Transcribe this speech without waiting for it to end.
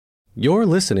You're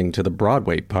listening to the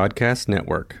Broadway Podcast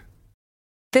Network.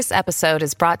 This episode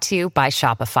is brought to you by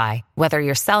Shopify. Whether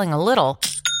you're selling a little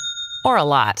or a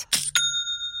lot,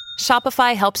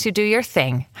 Shopify helps you do your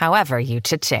thing, however you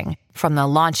cha-ching. From the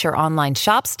launch your online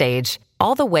shop stage,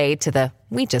 all the way to the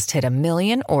we just hit 1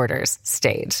 million orders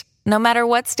stage. No matter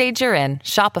what stage you're in,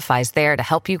 Shopify's there to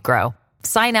help you grow.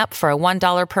 Sign up for a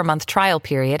 $1 per month trial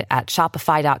period at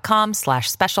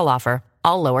shopify.com/special offer,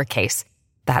 all lowercase.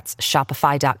 That's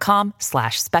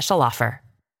shopify.com/special offer.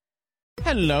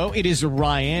 Hello, it is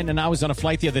Ryan, and I was on a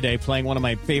flight the other day playing one of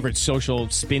my favorite social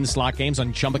spin slot games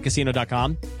on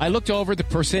ChumbaCasino.com. I looked over at the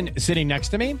person sitting next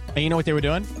to me, and you know what they were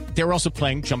doing? They were also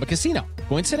playing Chumba Casino.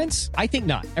 Coincidence? I think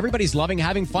not. Everybody's loving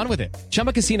having fun with it.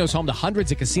 Chumba Casino is home to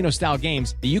hundreds of casino-style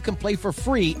games that you can play for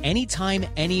free anytime,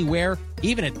 anywhere,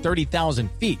 even at 30,000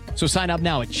 feet. So sign up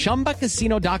now at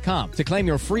ChumbaCasino.com to claim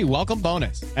your free welcome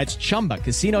bonus. That's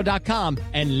ChumbaCasino.com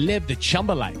and live the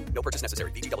Chumba life. No purchase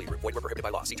necessary. VGW. Void where prohibited by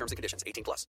law. See terms and conditions. 18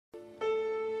 plus.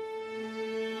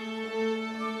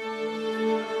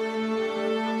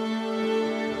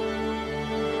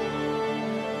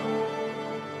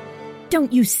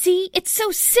 Don't you see? It's so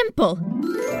simple.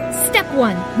 Step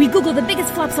 1, we Google the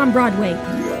biggest flops on Broadway.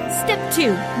 Step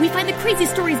 2, we find the crazy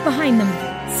stories behind them.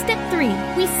 Step 3,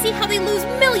 we see how they lose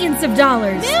millions of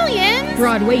dollars. Millions?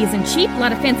 Broadway isn't cheap. A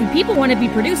lot of fancy people want to be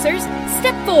producers.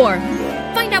 Step 4,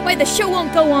 find out why the show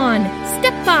won't go on.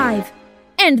 Step 5,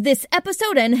 end this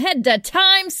episode and head to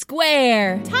Times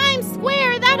Square. Times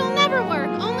Square? That'll never work.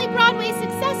 Only Broadway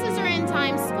successes are in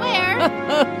Times Square.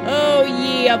 Oh,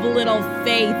 ye of little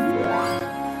faith.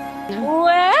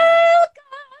 Welcome.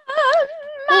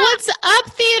 What's up,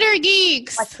 theater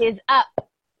geeks? What is up?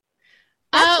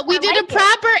 We did a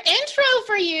proper intro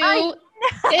for you.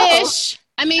 Ish.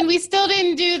 I mean, we still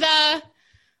didn't do the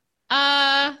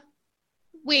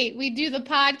we do the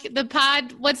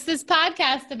pod. What's this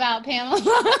podcast about, Pamela?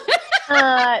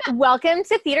 Welcome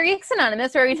to Theater Geeks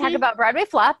Anonymous, where we talk about Broadway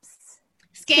flops,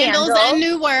 scandals and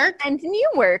new work. And new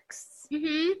works.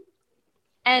 Mm-hmm.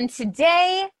 And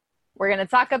today we're going to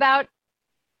talk about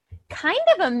kind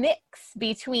of a mix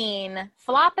between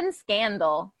flop and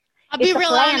scandal. I'll be real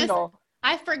honest.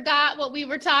 I forgot what we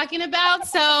were talking about,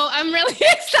 so I'm really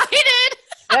excited.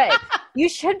 Good. You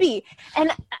should be.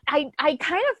 And I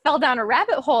kind of fell down a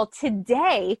rabbit hole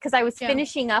today because I was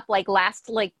finishing up last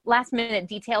minute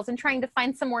details and trying to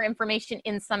find some more information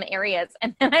in some areas.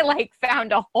 And then I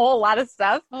found a whole lot of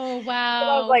stuff. Oh, wow. So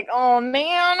I was like, oh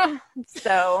man.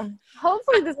 So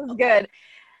hopefully this is good.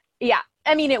 Yeah.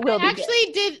 I mean, it will be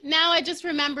actually good. Now I just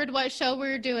remembered what show we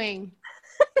were doing.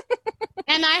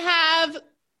 And I have,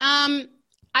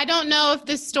 I don't know if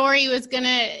this story was going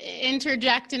to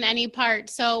interject in any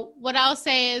part. So what I'll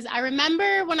say is I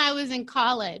remember when I was in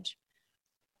college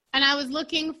and I was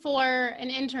looking for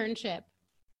an internship.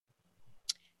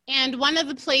 And one of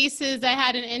the places I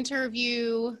had an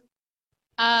interview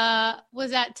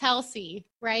was at Telsey,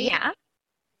 right? Yeah.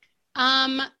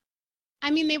 I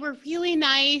mean, they were really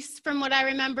nice from what I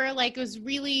remember. It was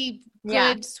really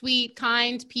good, sweet,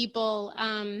 kind people.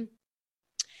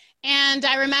 And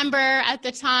I remember at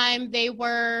the time they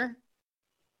were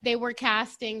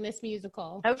casting this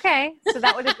musical. Okay. So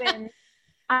that would have been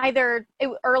either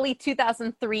early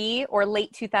 2003 or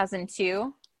late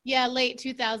 2002. Yeah, late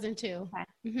 2002. Okay.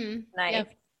 Mm-hmm. Nice.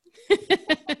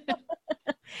 Yep.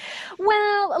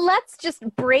 Well, let's just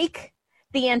break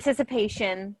the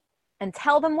anticipation and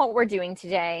tell them what we're doing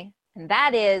today. And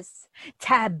that is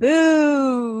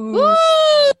taboo. Woo!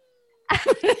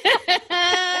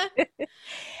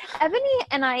 Ebony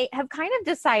and I have kind of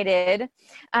decided,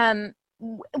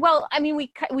 well, I mean,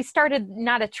 we started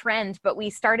not a trend, but we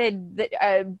started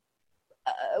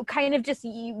kind of just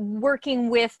working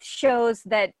with shows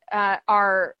that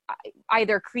are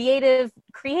either created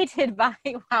by,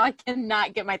 wow, I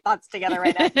cannot get my thoughts together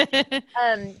right now,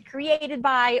 created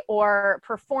by or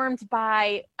performed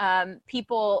by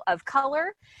people of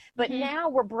color. But now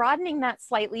we're broadening that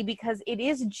slightly because it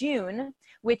is June,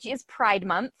 which is Pride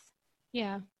Month.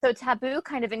 Yeah. So taboo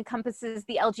kind of encompasses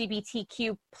the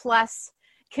LGBTQ plus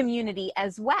community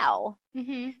as well.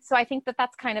 Mm-hmm. So I think that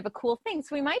that's kind of a cool thing.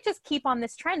 So we might just keep on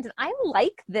this trend. And I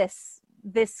like this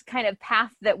kind of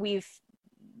path that we've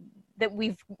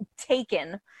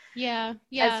taken. Yeah.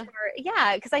 Yeah.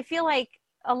 Because I feel like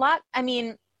a lot of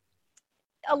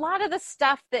the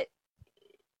stuff that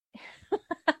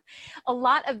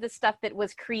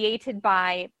was created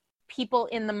by people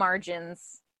in the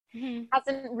margins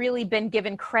hasn't really been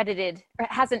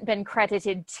hasn't been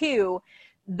credited to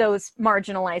those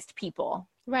marginalized people.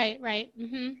 Right.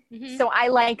 Mm-hmm. Mm-hmm. So I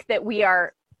like that we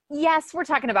are yes, we're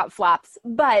talking about flops,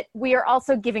 but we are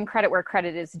also giving credit where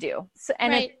credit is due. So,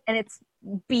 and it's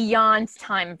beyond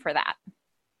time for that.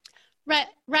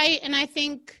 Right. And I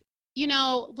think,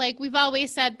 like we've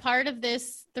always said, part of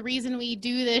this, the reason we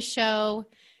do this show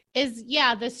is,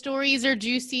 the stories are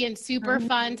juicy and super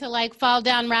fun to like fall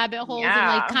down rabbit holes and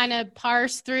like kind of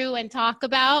parse through and talk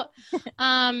about.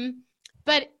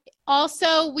 But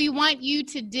also we want you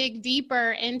to dig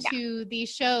deeper into these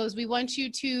shows. We want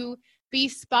you to be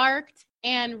sparked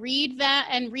and read that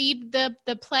and read the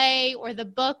play or the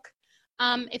book.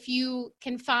 If you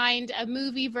can find a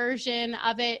movie version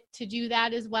of it, to do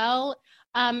that as well.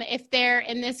 If there,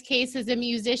 in this case, is a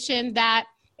musician that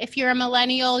if you're a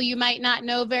millennial, you might not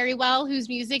know very well whose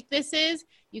music this is,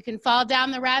 you can fall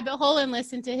down the rabbit hole and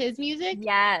listen to his music.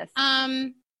 Yes.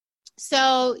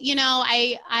 So,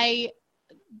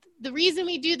 the reason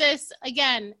we do this,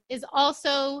 again, is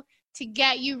also to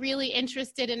get you really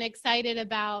interested and excited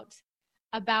about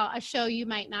a show you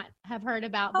might not have heard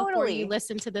about before you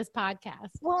listen to this podcast.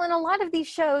 Well, and a lot of these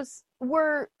shows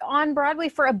were on Broadway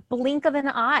for a blink of an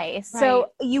eye.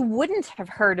 So you wouldn't have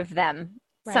heard of them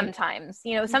sometimes.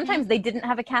 Sometimes they didn't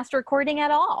have a cast recording at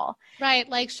all. Right,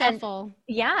 like Shuffle.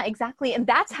 Yeah, exactly. And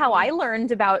that's how I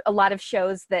learned about a lot of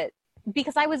shows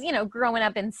because I was, growing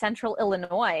up in central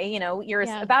Illinois, you're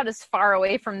about as far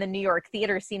away from the New York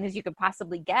theater scene as you could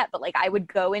possibly get. But like I would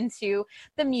go into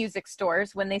the music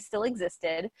stores when they still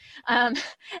existed. And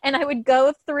I would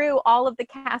go through all of the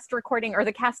cast recording or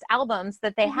the cast albums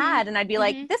that they had. And I'd be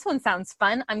like, this one sounds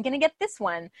fun. I'm going to get this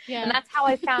one. Yeah. And that's how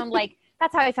I found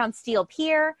that's how I found Steel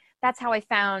Pier. That's how I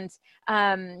found,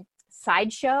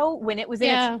 Sideshow when it was in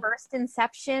its first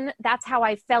inception. That's how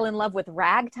I fell in love with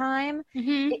Ragtime.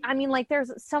 I mean, like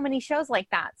there's so many shows like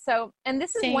that. So, and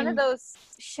this is one of those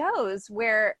shows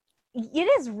where it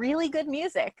is really good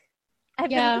music. I've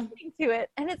been listening to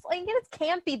it and it's like, it's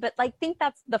campy, but like, think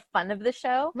that's the fun of the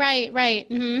show. Right.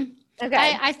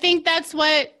 Okay. I think that's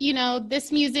what,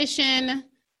 this musician,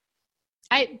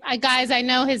 guys, I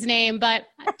know his name, but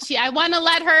I want to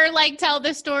let her like tell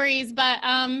the stories, but,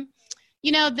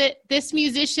 that this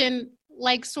musician,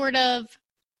 like sort of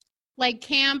like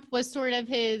camp was sort of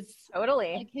his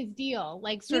like his deal,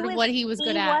 like sort of what he was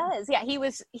good at. He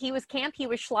was camp. He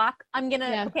was schlock. I'm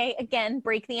gonna again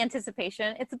break the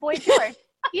anticipation. It's Boy George.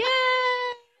 Yeah.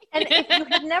 And if you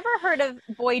have never heard of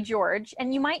Boy George,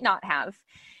 and you might not have,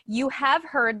 you have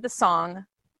heard the song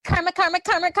 "Karma, Karma,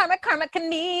 Karma, Karma, Karma,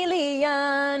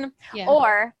 Chameleon,"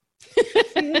 or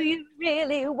 "Do you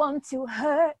really want to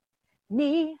hurt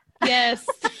me?" Yes.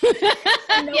 No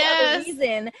other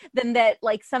reason than that,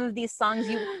 like some of these songs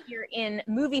you hear in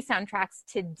movie soundtracks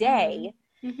today.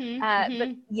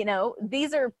 But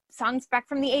these are songs back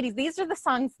from the 80s. These are the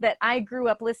songs that I grew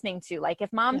up listening to. Like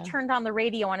if mom turned on the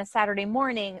radio on a Saturday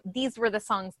morning, these were the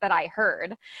songs that I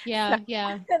heard.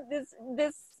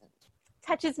 This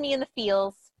touches me in the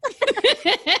feels.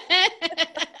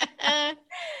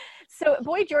 So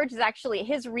Boy George is actually,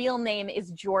 his real name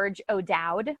is George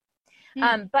O'Dowd.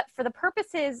 But for the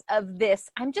purposes of this,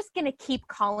 I'm just going to keep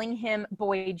calling him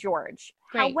Boy George.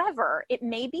 Great. However, it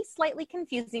may be slightly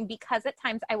confusing because at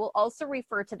times I will also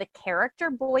refer to the character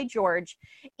Boy George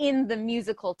in the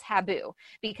musical Taboo,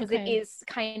 because it is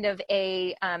kind of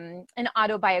an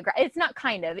autobiography. It's not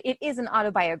kind of, it is an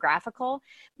autobiographical,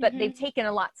 but they've taken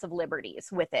lots of liberties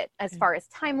with it as far as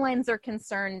timelines are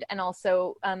concerned, and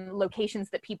also locations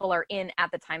that people are in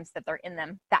at the times that they're in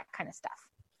them, that kind of stuff.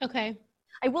 Okay.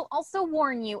 I will also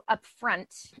warn you up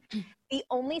front, the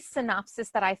only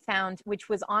synopsis that I found, which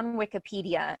was on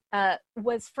Wikipedia,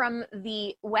 was from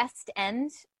the West End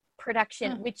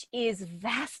production, which is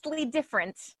vastly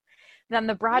different than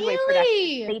the Broadway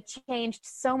production. They changed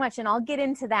so much, and I'll get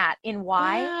into that in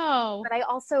why. Wow. But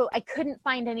I couldn't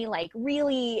find any like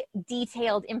really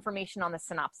detailed information on the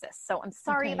synopsis. So I'm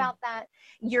sorry about that.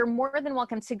 You're more than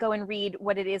welcome to go and read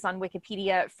what it is on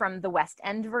Wikipedia from the West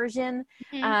End version.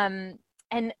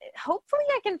 And hopefully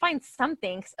I can find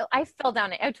something. So I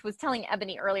was telling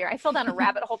Ebony earlier, I fell down a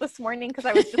rabbit hole this morning because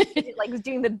I was just was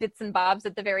doing the bits and bobs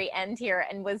at the very end here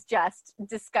and was just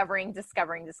discovering.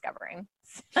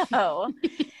 So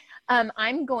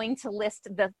I'm going to list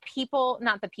the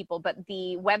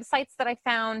websites that I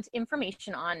found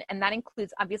information on. And that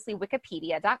includes obviously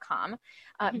wikipedia.com,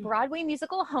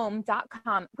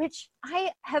 broadwaymusicalhome.com, which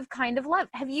I have kind of loved.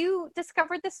 Have you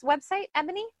discovered this website,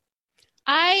 Ebony?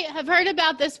 I have heard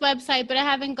about this website, but I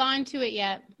haven't gone to it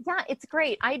yet. Yeah, it's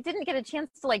great. I didn't get a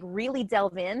chance to really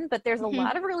delve in, but there's a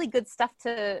lot of really good stuff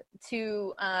to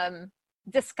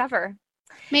discover.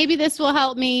 Maybe this will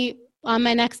help me on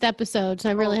my next episode, so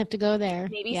I really have to go there.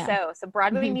 Maybe so. So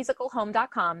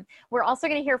BroadwayMusicalHome.com. We're also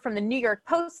going to hear from the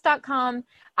NewYorkPost.com,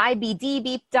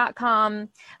 IBDbeep.com,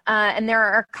 and there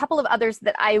are a couple of others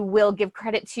that I will give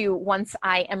credit to once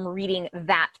I am reading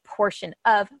that portion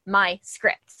of my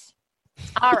script.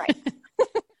 All right.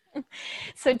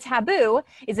 So Taboo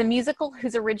is a musical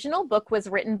whose original book was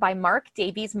written by Mark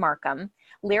Davies Markham,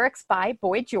 lyrics by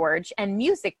Boy George, and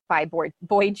music by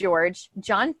Boy George,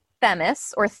 John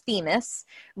Themis,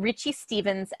 Richie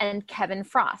Stevens, and Kevin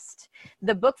Frost.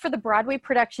 The book for the Broadway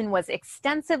production was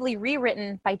extensively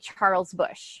rewritten by Charles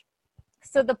Busch.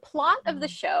 So the plot of the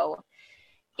show,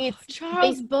 it's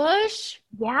Charles Busch?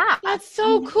 Yeah. That's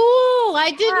so cool.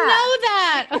 I didn't know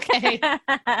that. Okay.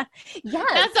 Yes.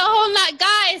 That's a whole lot.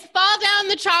 Guys, fall down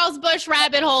the Charles Busch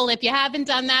rabbit hole if you haven't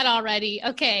done that already.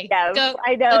 Okay. Yes, go.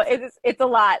 I know. It's a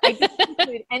lot. I didn't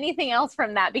include anything else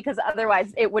from that because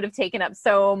otherwise it would have taken up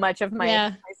so much of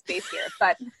my space here.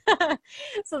 But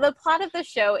so the plot of the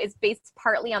show is based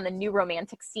partly on the new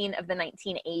romantic scene of the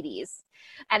 1980s.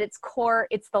 At its core,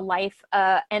 it's the life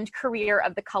and career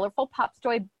of the colorful pop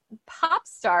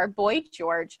star Boy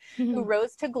George, who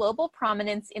rose to global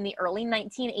prominence in the early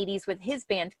 1980s with his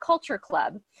band Culture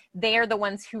Club. They are the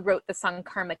ones who wrote the song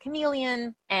Karma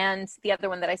Chameleon and the other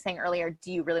one that I sang earlier,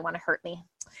 Do You Really Want to Hurt Me?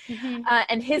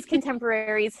 And his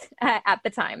contemporaries at the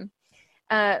time.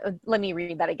 Let me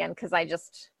read that again because I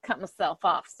just cut myself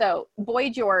off. So Boy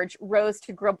George rose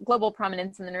to global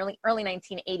prominence in the early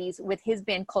 1980s with his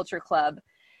band Culture Club,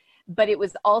 but it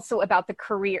was also about the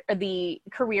career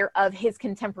of his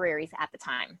contemporaries at the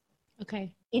time.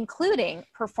 Okay. Including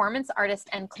performance artist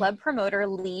and club promoter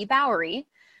Lee Bowery,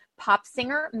 pop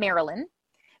singer Marilyn,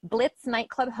 Blitz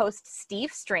nightclub host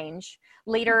Steve Strange,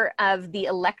 later of the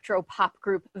electro pop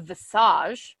group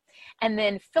Visage, and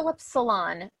then Philip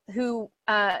Solon, who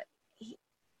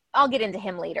I'll get into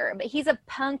him later, but he's a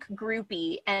punk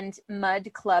groupie and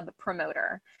mud club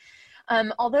promoter.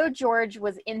 Although George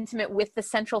was intimate with the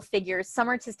central figures, some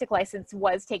artistic license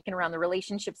was taken around the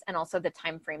relationships and also the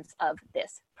timeframes of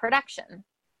this production.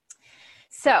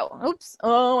 So,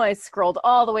 I scrolled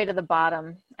all the way to the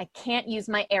bottom. I can't use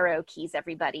my arrow keys,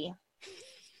 everybody.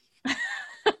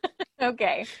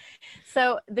 Okay.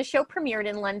 So the show premiered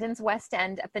in London's West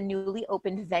End at the newly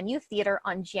opened Venue Theatre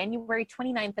on January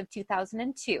 29th of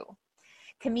 2002.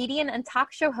 Comedian and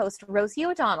talk show host Rosie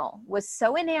O'Donnell was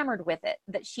so enamored with it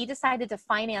that she decided to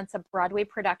finance a Broadway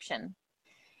production.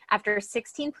 After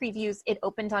 16 previews, it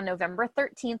opened on November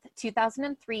 13th,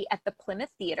 2003 at the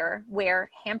Plymouth Theatre, where,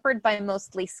 hampered by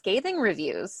mostly scathing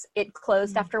reviews, it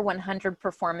closed after 100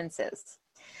 performances.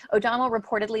 O'Donnell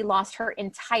reportedly lost her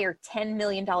entire $10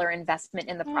 million investment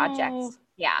in the project.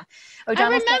 Yeah.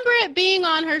 O'Donnell I remember it being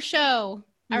on her show.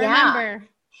 I remember.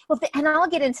 Well, and I'll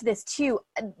get into this too.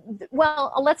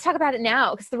 Well, let's talk about it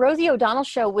now because the Rosie O'Donnell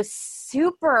show was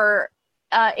super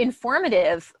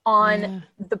informative on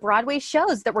the Broadway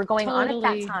shows that were going on at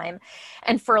that time.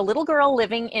 And for a little girl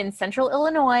living in central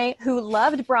Illinois who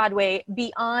loved Broadway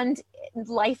beyond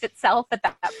life itself at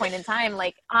that point in time,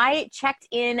 like I checked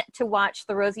in to watch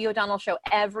the Rosie O'Donnell show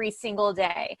every single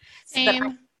day.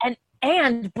 Same.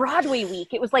 And Broadway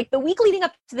week. It was like the week leading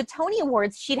up to the Tony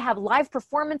Awards, she'd have live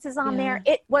performances on there.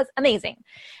 It was amazing.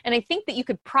 And I think that you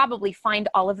could probably find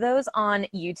all of those on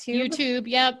YouTube.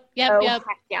 Yep. Heck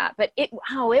yeah. But it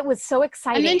was so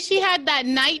exciting. And then she had that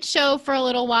night show for a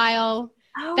little while.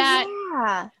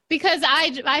 Because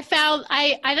I found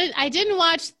I didn't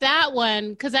watch that one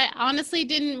because I honestly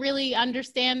didn't really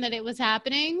understand that it was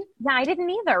happening. Yeah, I didn't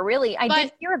either, really. I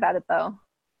did hear about it though.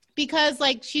 Because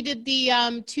like she did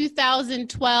the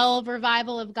 2012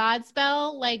 revival of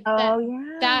Godspell, like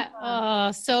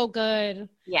so good.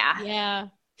 Yeah.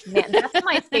 Man, that's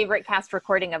my favorite cast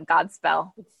recording of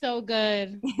Godspell. It's so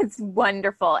good. It's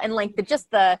wonderful, and like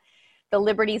the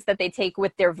liberties that they take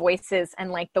with their voices,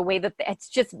 and like the way that it's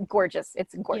just gorgeous.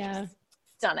 It's gorgeous,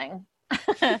 stunning.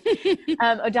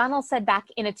 O'Donnell said back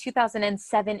in a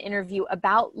 2007 interview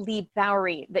about Lee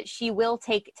Bowery that she will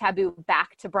take Taboo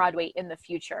back to Broadway in the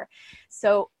future.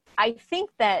 So I think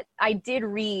that I did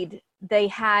read they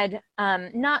had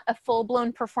not a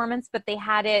full-blown performance, but they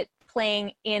had it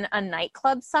playing in a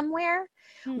nightclub somewhere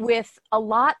with a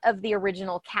lot of the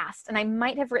original cast. And I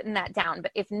might have written that down,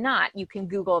 but if not, you can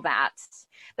Google that.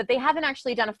 But they haven't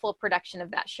actually done a full production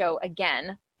of that show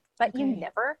again. But you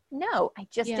never know. I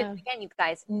just did it again, you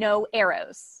guys. No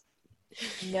arrows.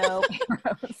 No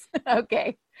arrows.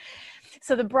 Okay.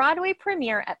 So the Broadway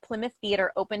premiere at Plymouth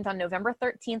Theatre opened on November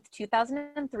 13th,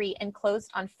 2003 and closed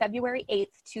on February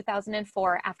 8th,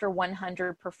 2004 after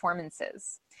 100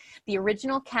 performances. The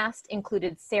original cast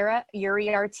included Sarah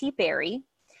Uriarty Berry,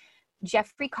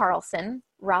 Jeffrey Carlson,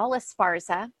 Raul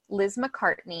Esparza, Liz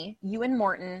McCartney, Ewan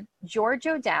Morton, George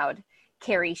O'Dowd,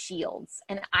 Carrie Shields.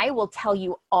 And I will tell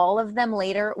you all of them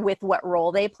later with what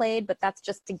role they played, but that's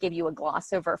just to give you a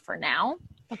gloss over for now.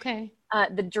 Okay.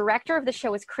 The director of the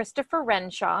show is Christopher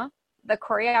Renshaw. The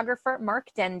choreographer, Mark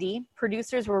Dendy.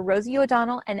 Producers were Rosie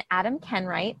O'Donnell and Adam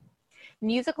Kenwright.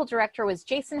 Musical director was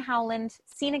Jason Howland.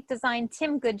 Scenic design,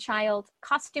 Tim Goodchild.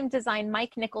 Costume design,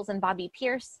 Mike Nichols and Bobby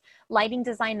Pierce. Lighting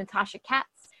design, Natasha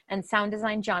Katz. And sound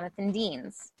design, Jonathan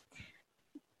Deans.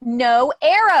 No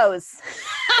arrows.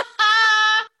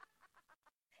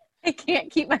 I can't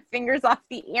keep my fingers off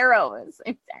the arrows.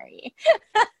 I'm sorry.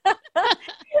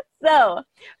 So,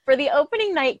 for the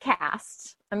opening night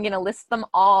cast, I'm going to list them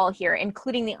all here,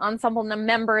 including the ensemble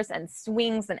members and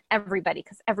swings and everybody,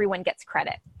 because everyone gets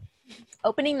credit.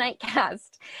 Opening night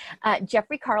cast,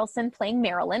 Jeffrey Carlson playing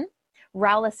Marilyn,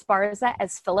 Raul Esparza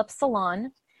as Philip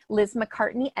Salon, Liz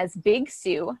McCartney as Big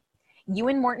Sue,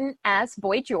 Ewan Morton as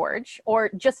Boy George, or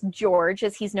just George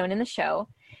as he's known in the show,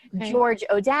 okay. George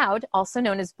O'Dowd, also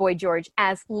known as Boy George,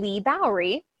 as Lee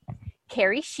Bowery,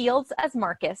 Carrie Shields as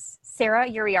Marcus, Sarah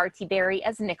Uriarty Berry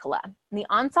as Nicola. The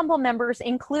ensemble members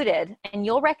included, and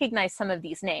you'll recognize some of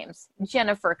these names,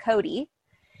 Jennifer Cody,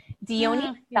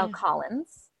 Dione Bell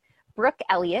Collins, Brooke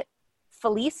Elliott,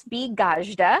 Felice B.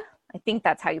 Gajda, I think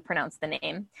that's how you pronounce the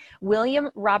name, William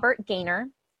Robert Gaynor,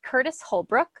 Curtis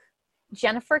Holbrook,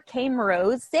 Jennifer K.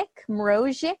 Mrozik,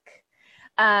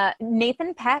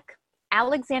 Nathan Peck,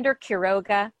 Alexander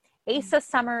Quiroga, Asa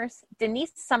Summers,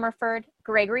 Denise Summerford,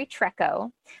 Gregory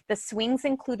Trecco. The swings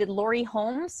included Laurie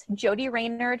Holmes, Jody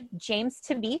Raynard, James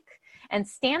Tabik, and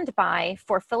standby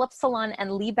for Philip Salon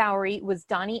and Lee Bowery was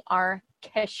Donnie R.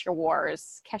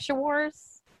 Keshawars.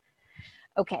 Keshawars?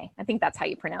 Okay, I think that's how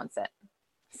you pronounce it.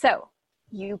 So,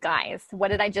 you guys, what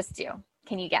did I just do?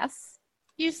 Can you guess?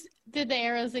 You did the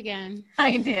arrows again.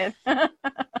 I did.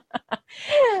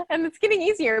 And it's getting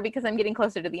easier because I'm getting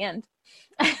closer to the end.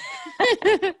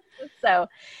 So,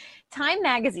 Time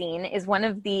Magazine is one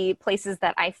of the places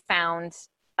that I found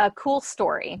a cool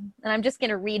story, and I'm just going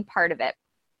to read part of it.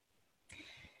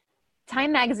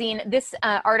 Time Magazine, this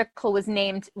article was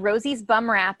named Rosie's Bum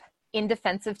Rap in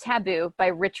Defense of Taboo by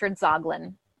Richard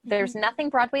Zoglin. There's nothing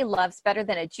Broadway loves better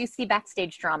than a juicy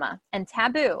backstage drama. And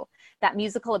Taboo, that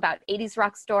musical about 80s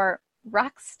rock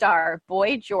star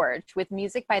Boy George, with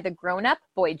music by the grown-up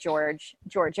Boy George,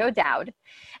 George O'Dowd,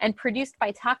 and produced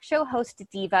by talk show host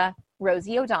diva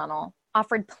Rosie O'Donnell,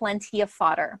 offered plenty of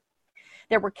fodder.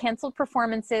 There were canceled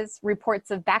performances, reports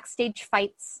of backstage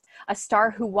fights, a star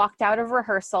who walked out of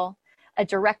rehearsal, a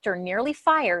director nearly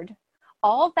fired,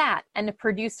 all that and a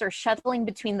producer shuttling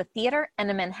between the theater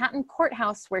and a Manhattan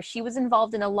courthouse where she was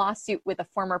involved in a lawsuit with a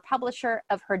former publisher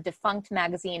of her defunct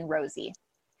magazine, Rosie.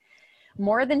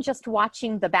 More than just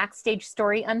watching the backstage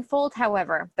story unfold,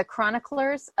 however, the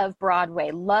chroniclers of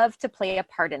Broadway love to play a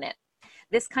part in it.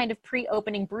 This kind of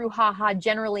pre-opening brouhaha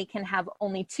generally can have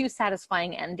only two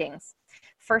satisfying endings.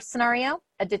 First scenario,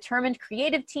 a determined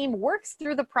creative team works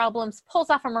through the problems, pulls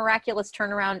off a miraculous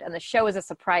turnaround, and the show is a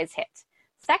surprise hit.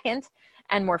 Second,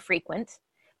 and more frequent,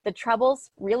 the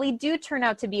troubles really do turn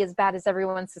out to be as bad as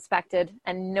everyone suspected,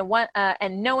 and no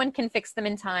one can fix them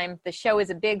in time. The show is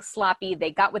a big, sloppy,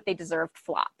 they got what they deserved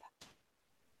flop.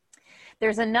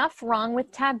 There's enough wrong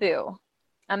with Taboo,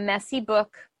 a messy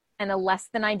book, and a less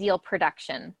than ideal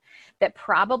production that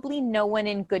probably no one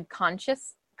in good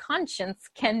conscience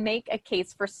can make a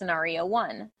case for scenario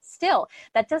one. Still,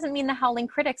 that doesn't mean the howling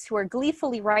critics who are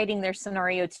gleefully writing their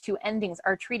scenario two endings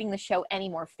are treating the show any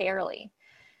more fairly.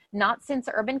 Not since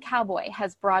Urban Cowboy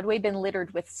has Broadway been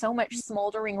littered with so much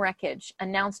smoldering wreckage,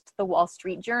 announced the Wall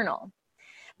Street Journal.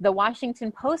 The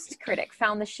Washington Post critic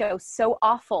found the show so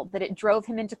awful that it drove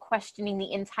him into questioning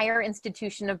the entire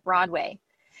institution of Broadway.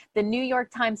 The New York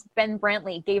Times' Ben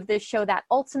Brantley gave this show that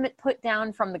ultimate put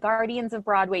down from the guardians of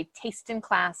Broadway, taste and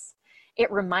class. It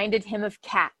reminded him of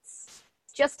Cats.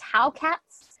 Just how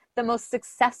Cats, the most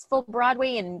successful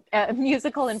Broadway and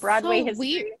musical in Broadway history.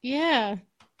 Weird. Yeah.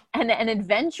 And an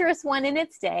adventurous one in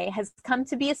its day, has come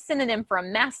to be a synonym for a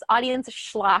mass audience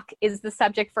schlock, is the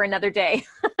subject for another day.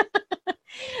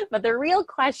 But the real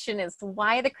question is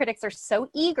why the critics are so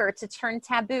eager to turn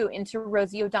Taboo into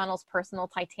Rosie O'Donnell's personal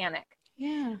Titanic.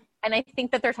 Yeah. And I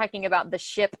think that they're talking about the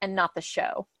ship and not the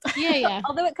show. Yeah.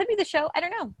 Although it could be the show. I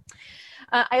don't know.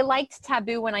 I liked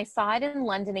Taboo when I saw it in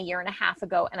London a year and a half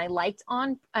ago, and I liked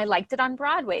it on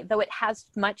Broadway, though it has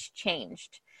much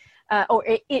changed.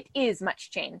 It is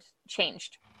much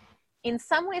changed. In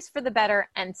some ways for the better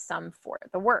and some for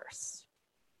the worse.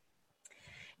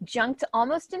 Junked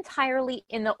almost entirely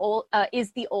in the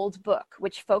is The Old Book,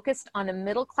 which focused on a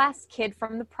middle-class kid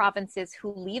from the provinces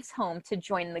who leaves home to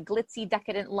join the glitzy,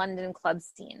 decadent London club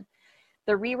scene.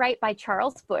 The rewrite by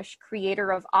Charles Busch,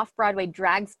 creator of off-Broadway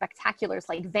drag spectaculars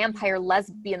like Vampire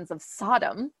Lesbians of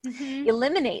Sodom,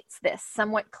 eliminates this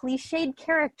somewhat cliched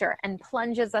character and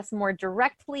plunges us more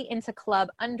directly into club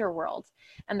underworld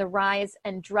and the rise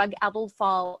and drug-addled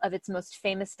fall of its most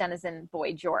famous denizen,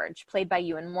 Boy George, played by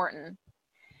Ewan Morton.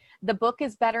 The book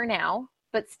is better now,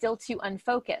 but still too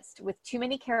unfocused, with too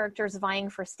many characters vying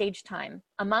for stage time.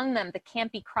 Among them, the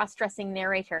campy cross-dressing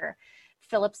narrator,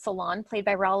 Philip Solon, played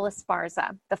by Raul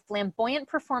Esparza, the flamboyant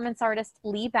performance artist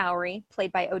Lee Bowery,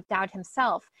 played by O'Dowd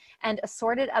himself, and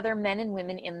assorted other men and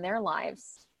women in their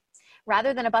lives.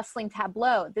 Rather than a bustling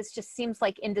tableau, this just seems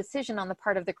like indecision on the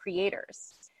part of the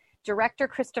creators. Director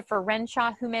Christopher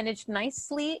Renshaw, who managed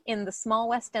nicely in the small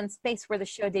West End space where the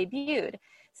show debuted,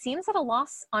 seems at a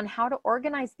loss on how to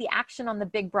organize the action on the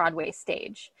big Broadway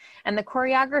stage. And the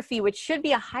choreography, which should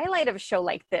be a highlight of a show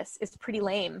like this, is pretty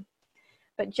lame.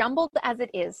 But jumbled as it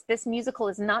is, this musical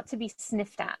is not to be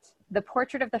sniffed at. The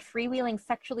portrait of the freewheeling,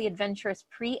 sexually adventurous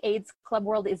pre-AIDS club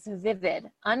world is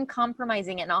vivid,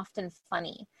 uncompromising, and often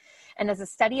funny. And as a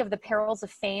study of the perils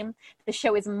of fame, the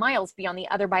show is miles beyond the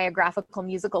other biographical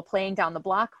musical playing down the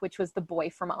block, which was The Boy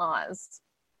from Oz.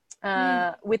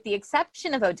 With the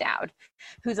exception of O'Dowd,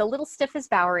 who's a little stiff as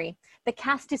Bowery, the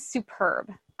cast is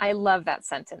superb. I love that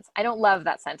sentence. I don't love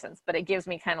that sentence, but it gives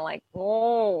me kind of like,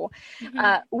 oh.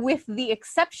 With the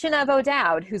exception of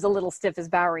O'Dowd, who's a little stiff as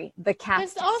Bowery, the cast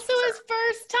It's also his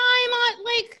first time on,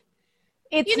 like,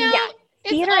 it's, you know,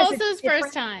 it's also his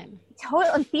first time.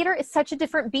 Total, and theater is such a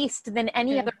different beast than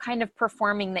any other kind of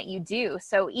performing that you do.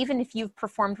 So even if you've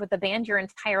performed with a band your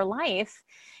entire life,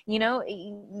 you know,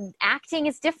 acting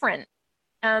is different.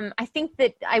 I think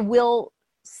that I will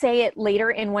say it later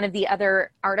in one of the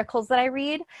other articles that I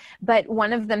read, but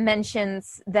one of them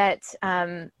mentions that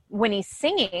when he's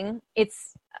singing,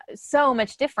 it's so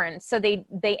much different. So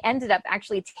they ended up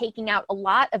actually taking out a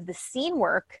lot of the scene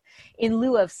work in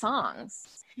lieu of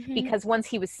songs, because once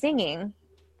he was singing,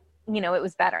 you know, it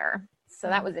was better. So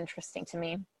that was interesting to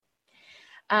me.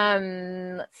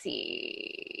 Let's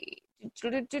see.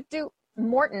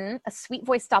 Morton, a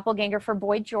sweet-voiced doppelganger for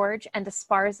Boy George, and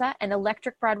Esparza, an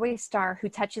electric Broadway star who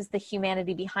touches the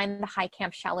humanity behind the high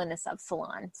camp shallowness of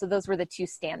Salon. So those were the two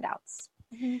standouts.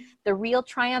 The real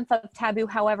triumph of Taboo,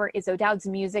 however, is O'Dowd's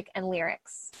music and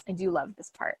lyrics. I do love this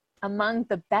part. Among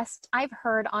the best I've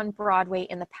heard on Broadway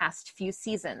in the past few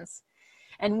seasons.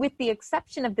 And with the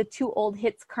exception of the two old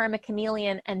hits, Karma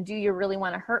Chameleon and Do You Really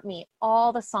Want to Hurt Me,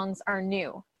 all the songs are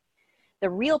new. The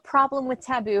real problem with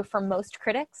Taboo for most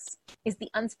critics is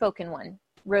the unspoken one,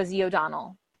 Rosie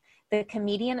O'Donnell. The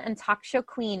comedian and talk show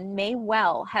queen may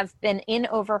well have been in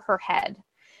over her head,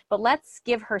 but let's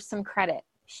give her some credit.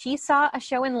 She saw a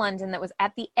show in London that was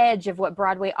at the edge of what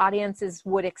Broadway audiences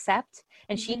would accept,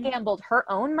 and she gambled her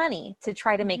own money to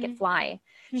try to make it fly.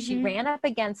 She ran up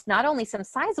against not only some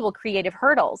sizable creative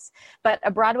hurdles, but a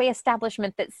Broadway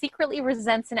establishment that secretly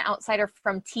resents an outsider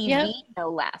from TV, no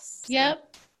less.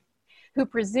 Who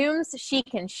presumes she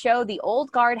can show the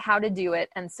old guard how to do it,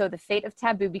 and so the fate of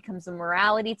Taboo becomes a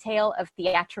morality tale of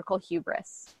theatrical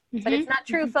hubris. But it's not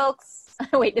true, folks.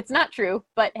 Wait, it's not true,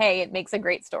 but hey, it makes a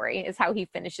great story, is how he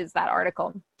finishes that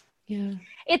article.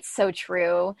 It's so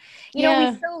true. You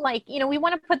know, we feel like, you know, we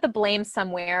want to put the blame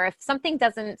somewhere. If something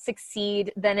doesn't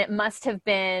succeed, then it must have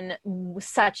been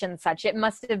such and such. It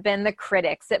must have been the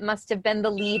critics. It must have been the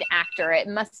lead actor. It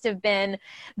must have been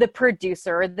the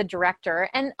producer, the director.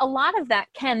 And a lot of that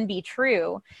can be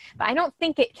true, but I don't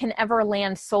think it can ever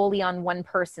land solely on one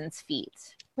person's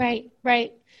feet. Right.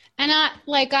 And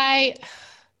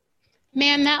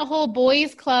man, that whole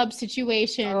boys club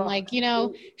situation, like, you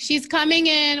know, she's coming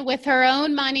in with her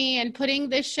own money and putting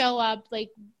this show up, like,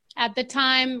 at the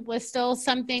time was still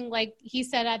something, like he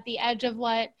said, at the edge of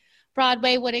what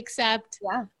Broadway would accept.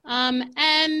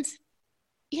 And,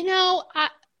 you know,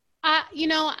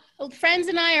 friends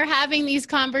and I are having these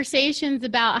conversations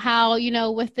about how, you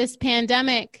know, with this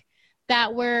pandemic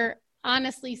that we're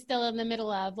honestly still in the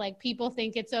middle of, like, people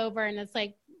think it's over, and it's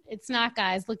like, it's not,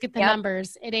 guys. Look at the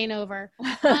numbers. It ain't over.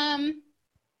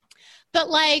 But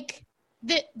like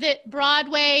that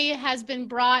Broadway has been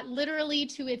brought literally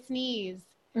to its knees.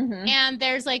 And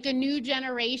there's like a new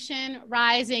generation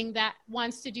rising that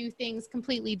wants to do things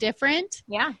completely different.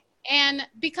 And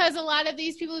because a lot of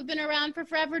these people who've been around for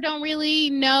forever don't really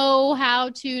know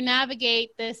how to navigate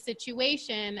this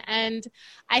situation. And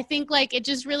I think like it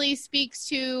just really speaks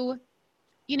to,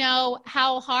 you know,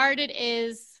 how hard it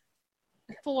is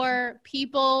for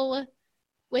people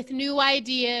with new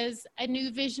ideas, a new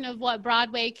vision of what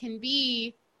Broadway can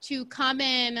be, to come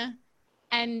in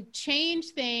and change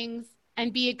things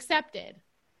and be accepted.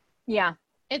 Yeah.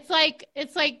 It's like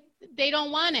they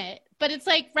don't want it. But it's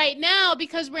like right now,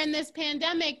 because we're in this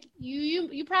pandemic,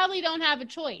 you probably don't have a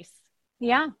choice.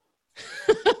 Yeah.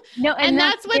 No, and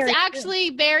that's what's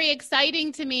actually very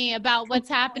exciting to me about what's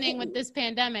happening with this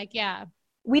pandemic. Yeah.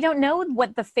 We don't know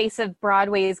what the face of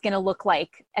Broadway is going to look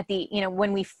like at the,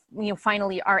 when we,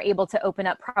 finally are able to open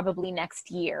up, probably next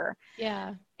year.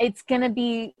 Yeah. It's going to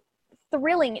be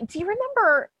thrilling. Do you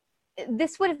remember,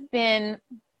 this would have been,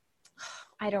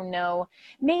 I don't know,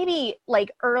 maybe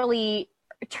like early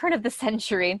turn of the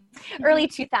century, early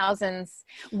 2000s,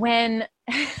 when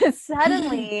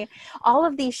suddenly all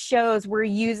of these shows were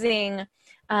using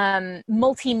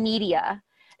multimedia.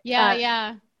 Yeah,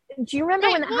 yeah. Do you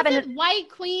remember when that happened? White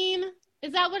Queen?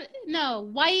 Is that what?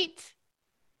 No,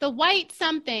 the White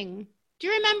something. Do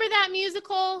you remember that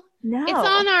musical? No. It's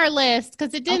on our list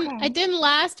because it didn't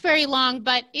last very long,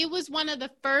 but it was one of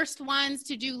the first ones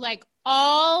to do like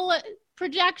all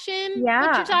projection. Yeah.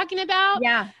 What you're talking about?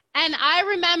 Yeah. And I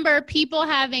remember people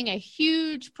having a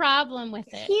huge problem with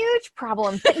it. Huge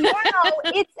problem. But now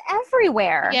it's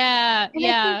everywhere. Yeah, and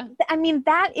yeah. I mean,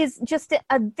 that is just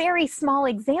a very small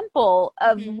example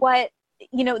of what,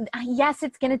 yes,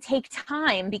 it's going to take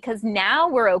time because now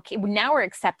we're okay. Now we're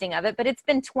accepting of it, but it's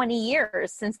been 20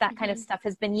 years since that kind of stuff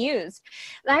has been used.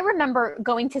 And I remember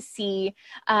going to see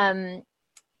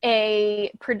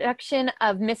a production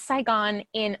of Miss Saigon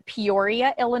in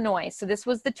Peoria, Illinois. So this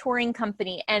was the touring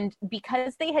company. And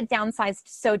because they had downsized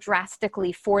so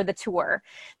drastically for the tour,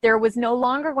 there was no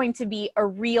longer going to be a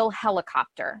real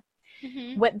helicopter.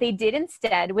 What they did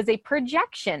instead was a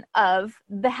projection of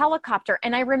the helicopter.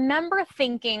 And I remember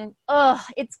thinking,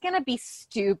 it's going to be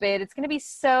stupid. It's going to be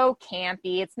so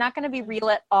campy. It's not going to be real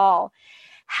at all.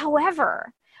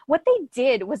 However, what they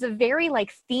did was a very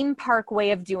like theme park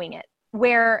way of doing it,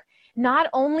 where not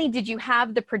only did you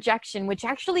have the projection, which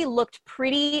actually looked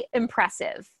pretty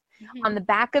impressive on the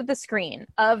back of the screen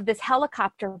of this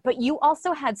helicopter, but you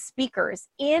also had speakers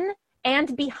in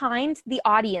and behind the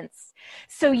audience.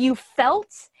 So you felt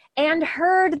and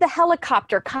heard the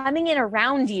helicopter coming in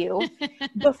around you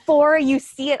before you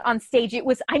see it on stage.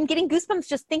 I'm getting goosebumps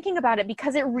just thinking about it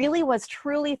because it really was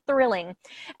truly thrilling.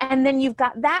 And then you've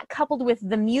got that coupled with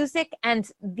the music and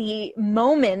the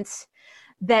moment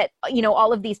that,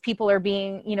 all of these people are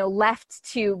being, left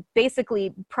to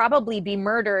basically probably be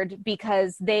murdered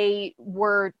because they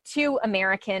were too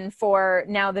American for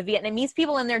now the Vietnamese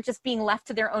people, and they're just being left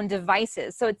to their own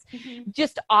devices. So it's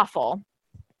just awful.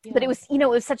 Yeah. But it was, it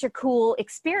was such a cool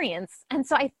experience. And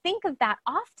so I think of that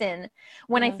often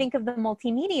when I think of the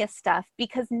multimedia stuff,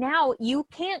 because now you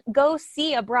can't go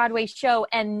see a Broadway show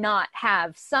and not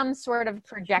have some sort of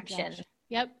projection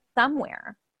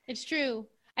somewhere. It's true.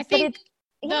 I think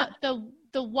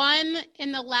the one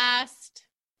in the last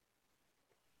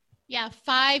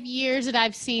 5 years that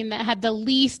I've seen that had the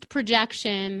least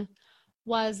projection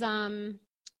was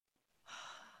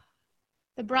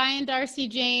the Brian Darcy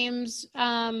James,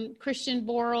 Christian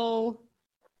Borle.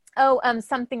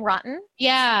 Something Rotten.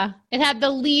 Yeah, it had the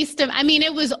least of. I mean,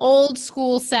 it was old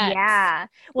school sets. Yeah,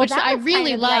 which I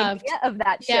really loved. The idea of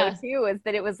that show too is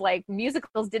that it was like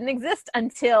musicals didn't exist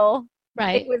until.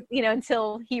 Right. It was,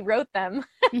 until he wrote them.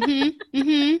 Love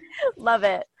it. Love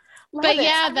it.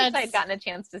 I wish I'd gotten a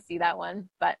chance to see that one,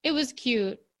 but it was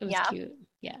cute. It was cute.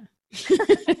 Yeah.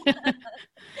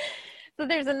 So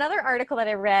there's another article that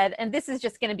I read, and this is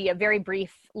just going to be a very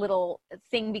brief little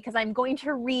thing because I'm going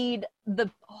to read the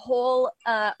whole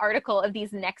article of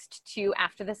these next two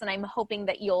after this, and I'm hoping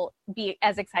that you'll be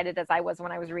as excited as I was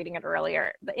when I was reading it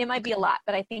earlier. It might be a lot,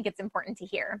 but I think it's important to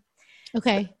hear.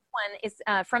 Okay. So this one is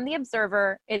from The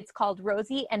Observer. It's called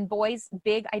Rosie and Boy's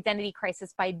Big Identity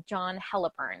Crisis by John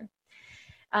Hellepurin.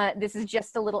 This is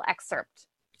just a little excerpt.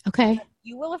 Okay.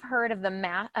 You will have heard of the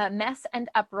mess and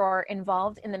uproar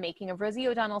involved in the making of Rosie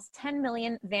O'Donnell's $10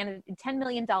 million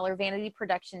vanity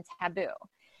production Taboo.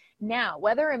 Now,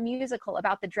 whether a musical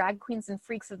about the drag queens and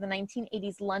freaks of the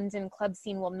 1980s London club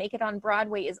scene will make it on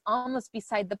Broadway is almost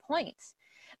beside the point.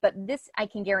 But this I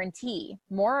can guarantee,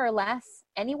 more or less,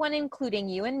 anyone including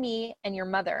you and me and your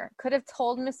mother could have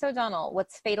told Miss O'Donnell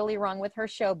what's fatally wrong with her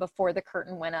show before the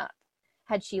curtain went up.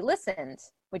 Had she listened,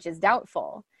 which is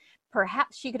doubtful,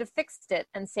 perhaps she could have fixed it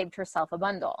and saved herself a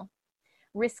bundle.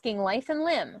 Risking life and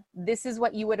limb, this is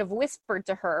what you would have whispered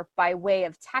to her by way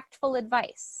of tactful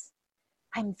advice.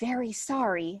 I'm very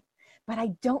sorry, but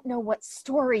I don't know what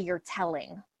story you're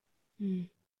telling.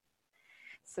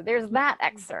 So there's that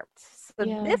excerpt.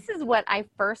 So this is what I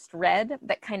first read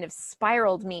that kind of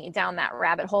spiraled me down that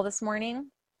rabbit hole this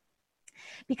morning,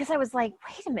 because I was like,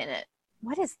 wait a minute,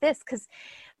 what is this? Because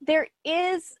there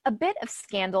is a bit of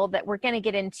scandal that we're going to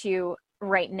get into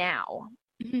right now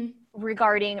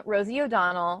regarding Rosie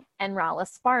O'Donnell and Rala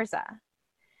Sparza.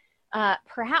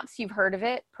 Perhaps you've heard of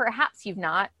it, perhaps you've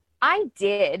not. I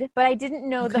did, but I didn't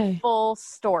know the full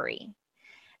story.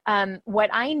 What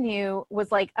I knew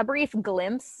was like a brief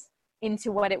glimpse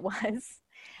into what it was.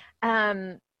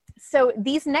 So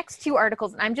these next two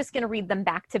articles, and I'm just going to read them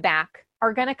back to back,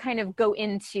 are going to kind of go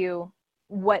into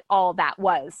what all that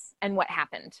was and what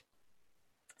happened.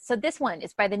 So this one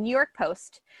is by the New York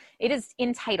Post. It is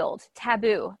entitled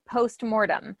Taboo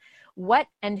Post-Mortem: What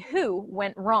and Who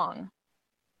Went Wrong?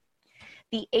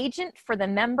 The agent for the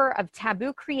member of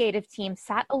Taboo creative team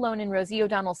sat alone in Rosie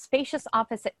O'Donnell's spacious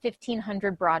office at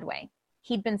 1500 Broadway.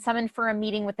 He'd been summoned for a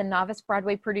meeting with the novice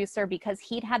Broadway producer because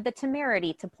he'd had the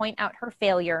temerity to point out her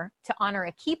failure to honor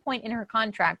a key point in her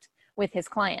contract with his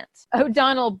client.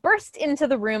 O'Donnell burst into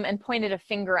the room and pointed a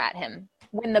finger at him.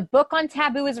 When the book on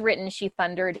Taboo is written, she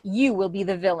thundered, you will be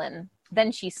the villain.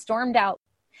 Then she stormed out.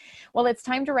 Well, it's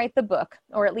time to write the book,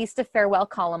 or at least a farewell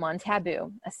column on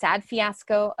Taboo, a sad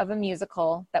fiasco of a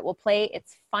musical that will play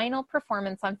its final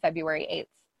performance on February 8th.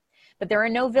 But there are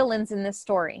no villains in this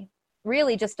story.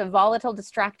 Really just a volatile,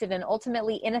 distracted, and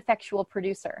ultimately ineffectual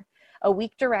producer, a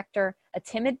weak director, a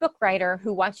timid book writer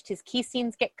who watched his key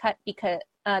scenes get cut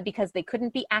because they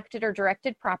couldn't be acted or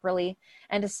directed properly,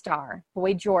 and a star,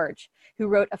 Boy George, who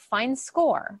wrote a fine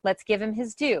score, let's give him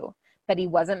his due, but he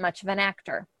wasn't much of an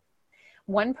actor.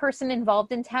 One person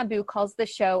involved in Taboo calls the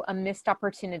show a missed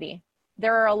opportunity.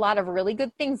 There are a lot of really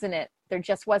good things in it. There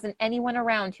just wasn't anyone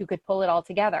around who could pull it all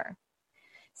together.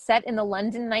 Set in the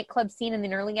London nightclub scene in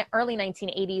the early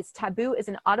 1980s, Taboo is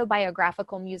an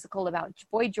autobiographical musical about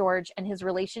Boy George and his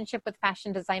relationship with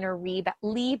fashion designer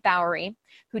Leigh Bowery,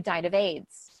 who died of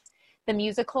AIDS. The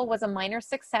musical was a minor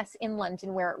success in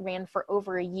London, where it ran for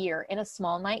over a year in a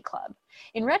small nightclub.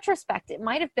 In retrospect, it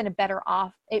might have been better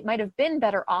off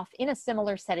in a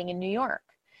similar setting in New York.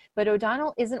 But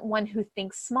O'Donnell isn't one who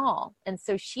thinks small, and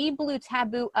so she blew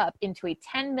Taboo up into a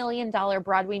 $10 million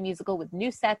Broadway musical with new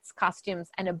sets, costumes,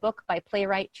 and a book by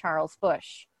playwright Charles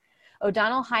Busch.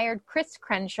 O'Donnell hired Chris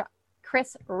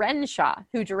Renshaw,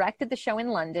 who directed the show in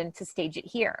London, to stage it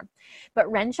here. But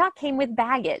Renshaw came with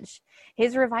baggage.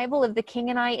 His revival of The King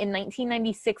and I in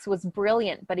 1996 was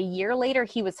brilliant, but a year later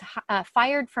he was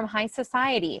fired from high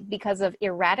society because of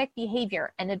erratic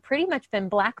behavior and had pretty much been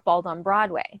blackballed on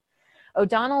Broadway.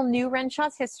 O'Donnell knew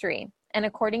Renshaw's history, and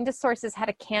according to sources, had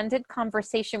a candid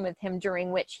conversation with him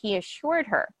during which he assured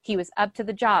her he was up to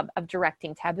the job of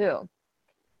directing Taboo.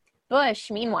 Busch,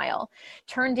 meanwhile,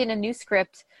 turned in a new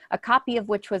script, a copy of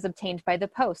which was obtained by the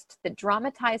Post, that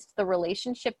dramatized the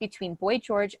relationship between Boy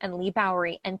George and Leigh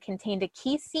Bowery and contained a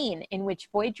key scene in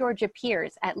which Boy George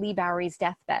appears at Leigh Bowery's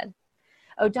deathbed.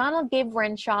 O'Donnell gave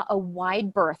Renshaw a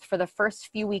wide berth for the first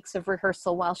few weeks of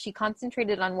rehearsal while she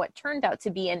concentrated on what turned out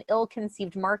to be an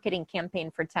ill-conceived marketing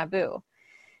campaign for Taboo.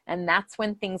 And that's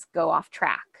when things go off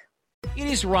track. It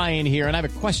is Ryan here, and I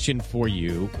have a question for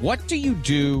you. What do you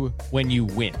do when you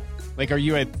win? Like, are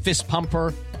you a fist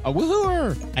pumper, a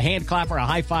woohooer, a hand clapper, a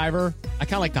high fiver? I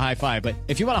kind of like the high five, but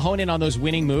if you want to hone in on those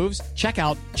winning moves, check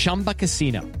out Chumba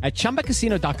Casino. At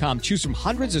ChumbaCasino.com, choose from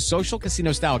hundreds of social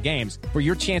casino-style games for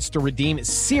your chance to redeem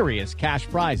serious cash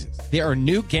prizes. There are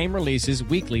new game releases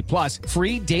weekly, plus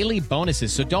free daily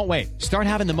bonuses. So don't wait. Start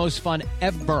having the most fun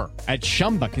ever at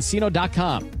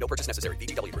ChumbaCasino.com. No purchase necessary.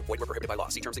 VGW Group. Void where prohibited by law.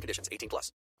 See terms and conditions.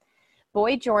 18+.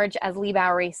 Boy George as Leigh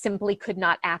Bowery simply could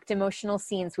not act emotional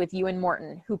scenes with Ewan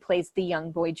Morton, who plays the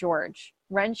young Boy George.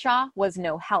 Renshaw was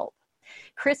no help.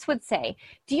 Chris would say,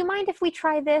 do you mind if we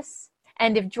try this?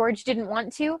 And if George didn't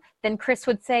want to, then Chris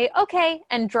would say, okay,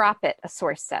 and drop it, a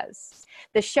source says.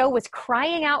 The show was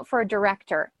crying out for a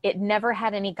director. It never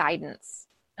had any guidance.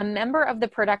 A member of the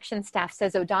production staff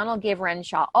says O'Donnell gave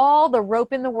Renshaw all the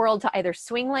rope in the world to either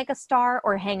swing like a star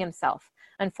or hang himself.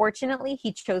 Unfortunately,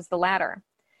 he chose the latter.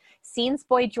 Scenes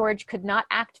Boy George could not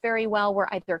act very well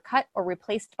were either cut or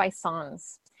replaced by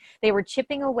songs. They were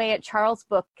chipping away at Charles'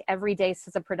 book every day,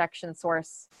 says a production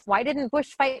source. Why didn't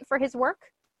Busch fight for his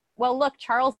work? Well, look,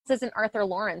 Charles isn't Arthur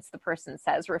Lawrence, the person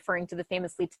says, referring to the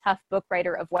famously tough book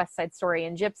writer of West Side Story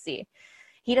and Gypsy.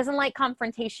 He doesn't like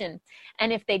confrontation,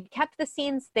 and if they'd kept the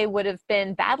scenes, they would have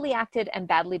been badly acted and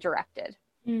badly directed.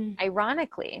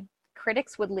 Ironically,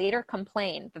 critics would later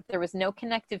complain that there was no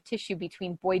connective tissue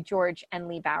between Boy George and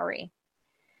Leigh Bowery.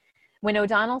 When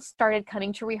O'Donnell started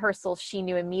coming to rehearsals, she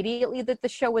knew immediately that the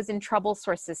show was in trouble,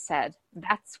 sources said.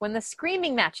 That's when the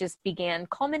screaming matches began,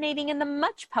 culminating in the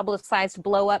much publicized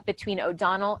blow-up between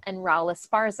O'Donnell and Raul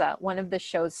Esparza, one of the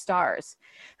show's stars,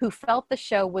 who felt the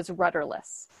show was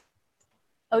rudderless.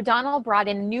 O'Donnell brought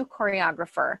in a new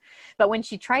choreographer, but when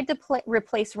she tried to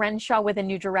replace Renshaw with a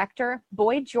new director,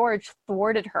 Boy George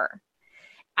thwarted her.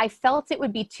 I felt it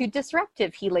would be too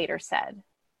disruptive, he later said.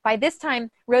 By this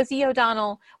time, Rosie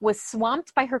O'Donnell was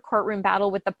swamped by her courtroom battle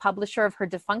with the publisher of her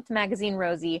defunct magazine,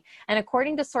 Rosie, and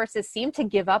according to sources, seemed to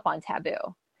give up on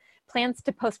Taboo. Plans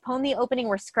to postpone the opening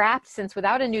were scrapped since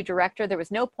without a new director, there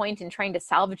was no point in trying to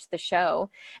salvage the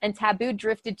show, and Taboo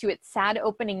drifted to its sad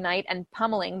opening night and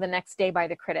pummeling the next day by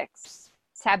the critics.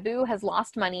 Taboo has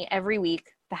lost money every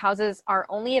week. The houses are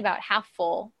only about half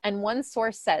full, and one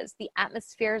source says the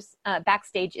atmosphere's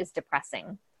backstage is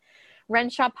depressing.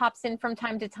 Renshaw pops in from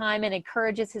time to time and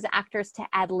encourages his actors to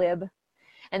ad-lib.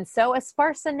 And so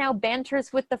Esparza now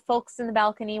banters with the folks in the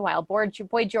balcony while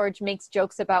Boy George makes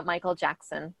jokes about Michael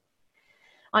Jackson.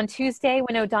 On Tuesday,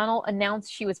 when O'Donnell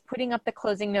announced she was putting up the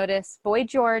closing notice, Boy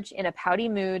George, in a pouty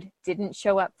mood, didn't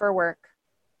show up for work.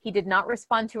 He did not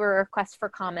respond to a request for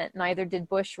comment, neither did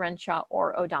Bush, Renshaw,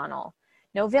 or O'Donnell.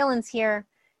 No villains here,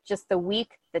 just the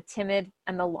weak, the timid,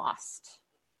 and the lost.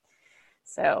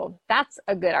 So that's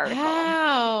a good article.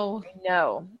 Wow. I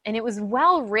know. And it was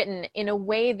well written in a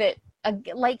way that,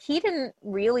 like, he didn't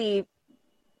really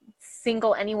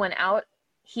single anyone out.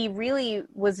 He really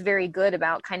was very good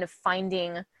about kind of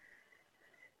finding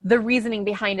the reasoning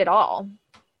behind it all.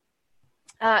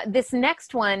 This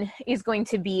next one is going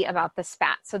to be about the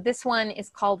spat. So this one is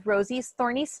called Rosie's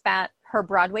Thorny Spat. Her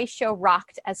Broadway show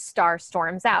rocked as star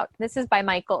storms out. This is by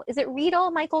Michael. Is it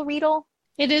Riedel? Michael Riedel?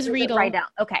 It is Riedel. Riedel.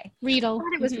 Okay. Riedel. I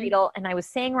thought it was Riedel, and I was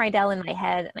saying Riedel in my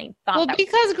head, and I thought that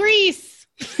because Greece.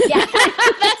 Yeah.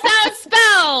 That's how it's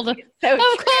spelled. So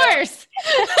of course.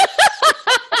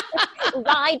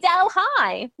 Riedel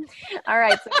High. All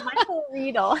right, so Michael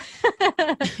Riedel.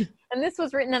 And this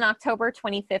was written on October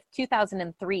 25th,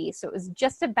 2003, so it was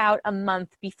just about a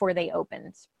month before they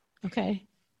opened. Okay.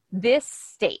 This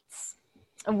states,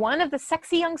 one of the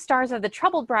sexy young stars of the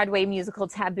troubled Broadway musical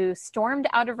Taboo stormed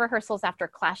out of rehearsals after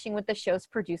clashing with the show's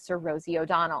producer, Rosie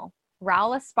O'Donnell.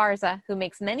 Raul Esparza, who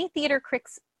makes many theater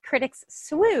critics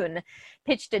swoon,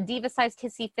 pitched a diva-sized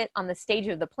hissy fit on the stage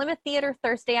of the Plymouth Theater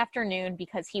Thursday afternoon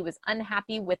because he was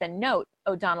unhappy with a note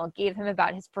O'Donnell gave him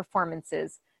about his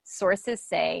performances. Sources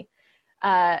say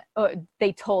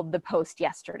they told the Post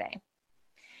yesterday.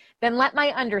 Then let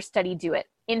my understudy do it.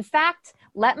 In fact,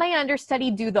 let my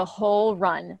understudy do the whole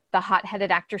run, the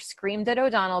hot-headed actor screamed at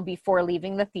O'Donnell before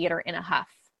leaving the theater in a huff.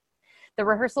 The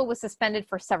rehearsal was suspended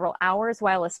for several hours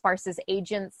while Esparza's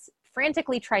agents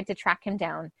frantically tried to track him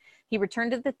down. He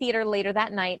returned to the theater later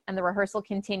that night, and the rehearsal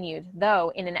continued,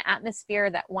 though in an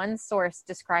atmosphere that one source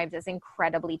described as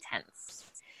incredibly tense.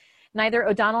 Neither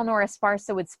O'Donnell nor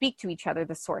Esparza would speak to each other,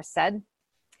 the source said.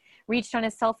 Reached on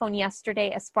his cell phone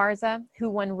yesterday, Esparza, who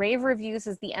won rave reviews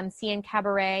as the MC in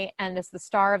Cabaret and as the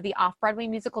star of the off-Broadway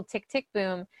musical Tick, Tick,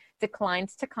 Boom, declined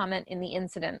to comment in the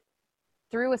incident.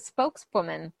 Through a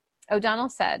spokeswoman, O'Donnell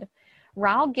said,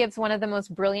 Raul gives one of the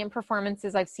most brilliant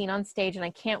performances I've seen on stage, and I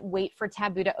can't wait for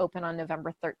Taboo to open on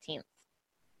November 13th.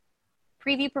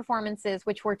 Preview performances,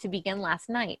 which were to begin last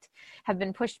night, have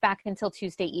been pushed back until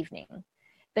Tuesday evening.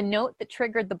 The note that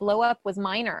triggered the blow-up was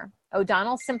minor.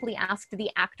 O'Donnell simply asked the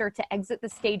actor to exit the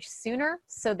stage sooner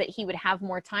so that he would have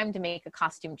more time to make a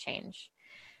costume change.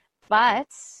 But,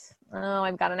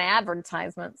 I've got an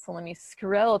advertisement, so let me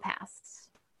scroll past.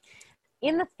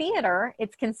 In the theater,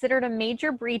 it's considered a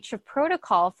major breach of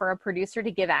protocol for a producer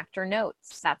to give actor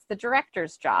notes. That's the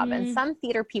director's job. And some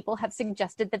theater people have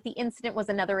suggested that the incident was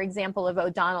another example of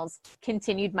O'Donnell's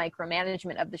continued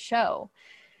micromanagement of the show.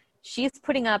 She's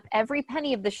putting up every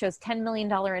penny of the show's $10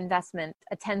 million investment,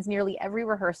 attends nearly every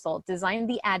rehearsal, designed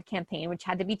the ad campaign, which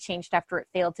had to be changed after it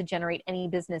failed to generate any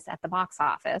business at the box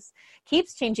office,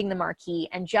 keeps changing the marquee,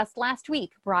 and just last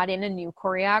week brought in a new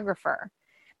choreographer.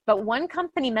 But one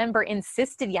company member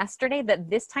insisted yesterday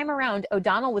that this time around,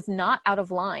 O'Donnell was not out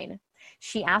of line.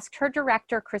 She asked her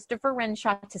director, Christopher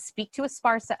Renshaw, to speak to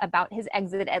Esparza about his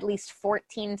exit at least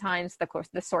 14 times,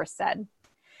 the source said.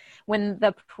 When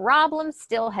the problem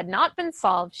still had not been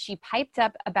solved, she piped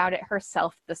up about it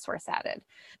herself, the source added.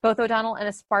 Both O'Donnell and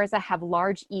Esparza have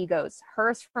large egos,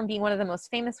 hers from being one of the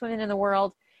most famous women in the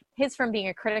world, his from being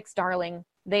a critic's darling.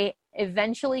 They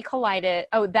eventually collided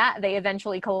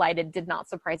did not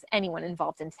surprise anyone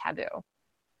involved in Taboo.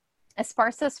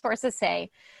 Esparza sources say,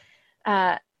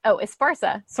 Oh,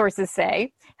 Esparza, sources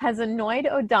say, has annoyed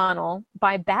O'Donnell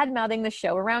by bad-mouthing the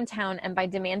show around town and by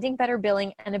demanding better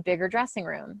billing and a bigger dressing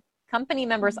room. Company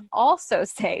members also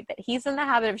say that he's in the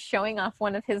habit of showing off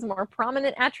one of his more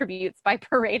prominent attributes by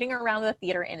parading around the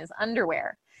theater in his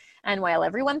underwear. And while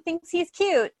everyone thinks he's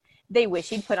cute, they wish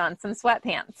he'd put on some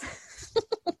sweatpants.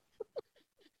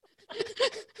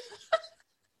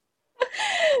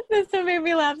 This one made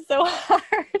me laugh so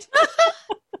hard.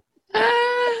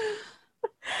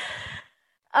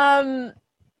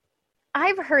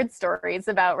 I've heard stories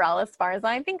about Raul Esparza.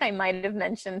 I think I might have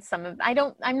mentioned some of,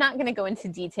 I'm not going to go into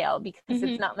detail because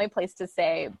it's not my place to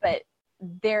say, but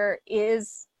there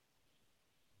is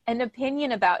an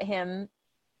opinion about him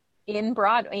in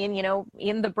Broadway, and, you know,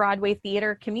 in the Broadway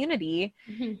theater community,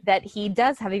 that he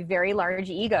does have a very large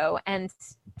ego, and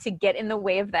to get in the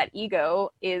way of that ego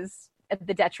is at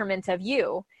the detriment of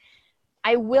you.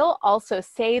 I will also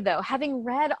say, though, having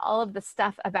read all of the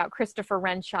stuff about Christopher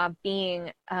Renshaw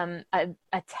being a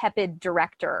tepid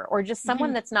director, or just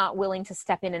someone that's not willing to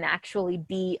step in and actually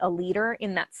be a leader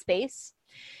in that space,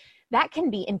 that can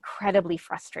be incredibly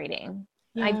frustrating.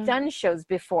 Yeah. I've done shows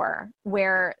before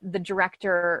where the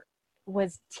director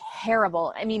was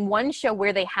terrible. I mean, one show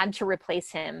where they had to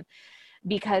replace him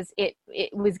because it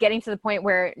was getting to the point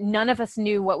where none of us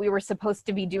knew what we were supposed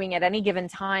to be doing at any given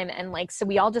time. And like, so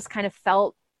we all just kind of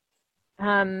felt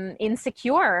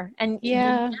insecure. And you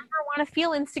never want to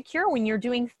feel insecure when you're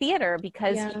doing theater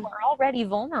because you are already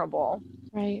vulnerable.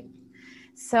 Right.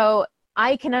 So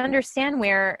I can understand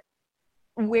where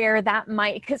that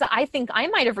might, because I think I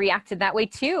might have reacted that way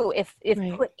too if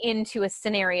put into a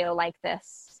scenario like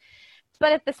this.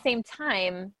 But at the same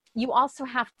time, you also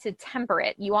have to temper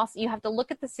it. You have to look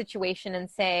at the situation and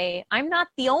say, I'm not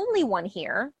the only one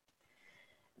here.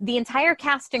 The entire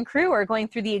cast and crew are going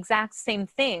through the exact same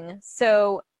thing.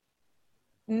 So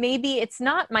maybe it's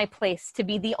not my place to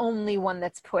be the only one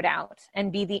that's put out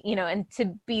and be the, and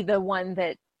to be the one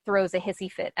that throws a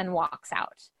hissy fit and walks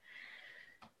out.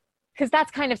 Because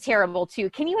that's kind of terrible too.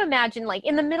 Can you imagine, like,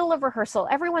 in the middle of rehearsal,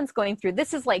 everyone's going through,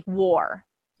 this is like war.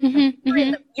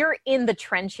 You're in the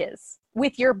trenches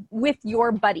with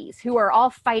your buddies who are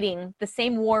all fighting the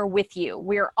same war with you.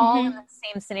 We're all in the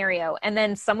same scenario, and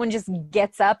then someone just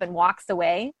gets up and walks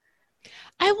away.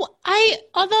 Although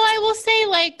I will say,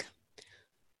 like,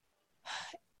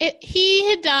 he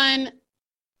had done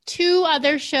 2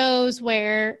 other shows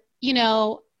where,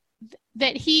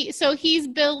 that he's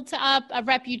built up a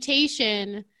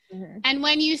reputation. And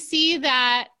when you see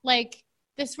that, like,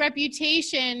 this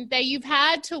reputation that you've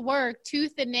had to work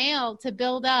tooth and nail to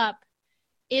build up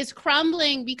is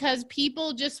crumbling because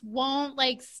people just won't,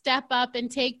 like, step up and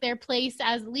take their place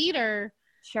as leader.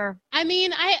 Sure. I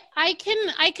mean, I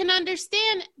can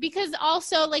understand, because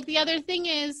also, like, the other thing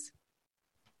is,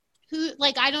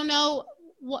 I don't know,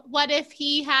 what if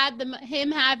he had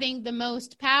him having the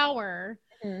most power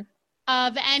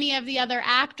of any of the other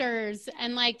actors,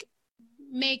 and, like,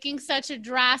 making such a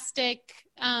drastic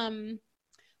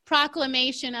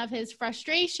proclamation of his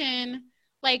frustration,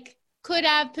 like, could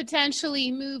have potentially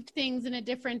moved things in a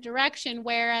different direction,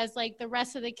 whereas, like, the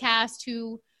rest of the cast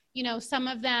who, some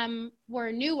of them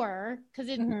were newer, because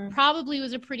it probably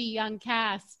was a pretty young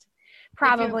cast.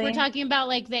 Probably. We're talking about,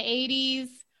 like, the 80s,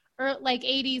 or, like,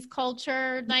 80s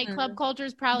culture, nightclub culture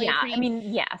is probably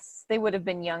yes, they would have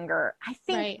been younger. I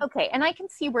think, okay, and I can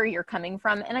see where you're coming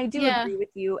from, and I do agree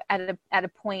with you at a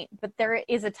point, but there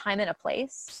is a time and a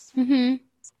place.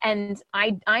 And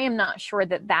I am not sure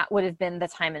that would have been the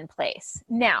time and place.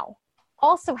 Now,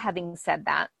 also having said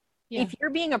that, if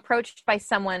you're being approached by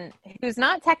someone who's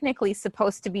not technically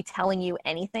supposed to be telling you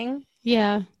anything,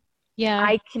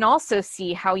 I can also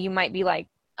see how you might be like,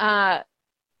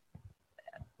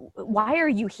 why are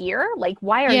you here? Like,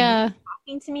 why are you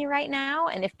talking to me right now?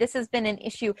 And if this has been an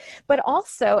issue, but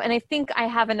also, and I think I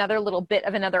have another little bit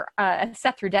of another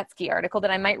Seth Rudetsky article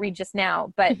that I might read just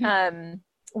now, but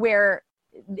where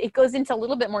it goes into a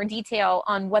little bit more detail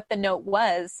on what the note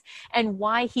was and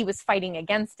why he was fighting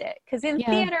against it. Because in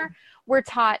theater, we're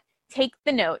taught, take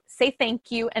the note, say thank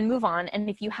you, and move on. And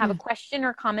if you have a question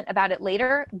or comment about it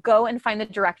later, go and find the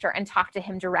director and talk to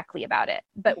him directly about it.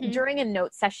 But during a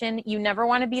note session, you never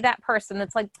want to be that person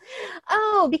that's like,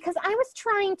 oh, because I was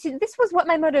this was what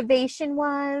my motivation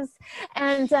was.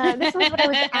 And this was what I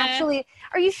was actually,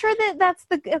 are you sure that that's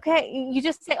okay? You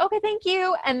just say, okay, thank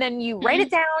you. And then you write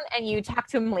it down and you talk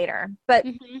to him later. But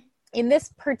in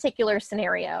this particular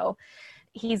scenario,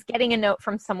 he's getting a note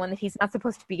from someone that he's not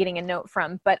supposed to be getting a note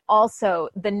from, but also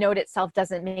the note itself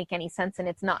doesn't make any sense, and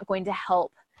it's not going to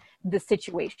help the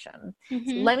situation. Mhm.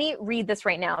 So let me read this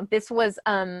right now. This was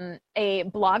a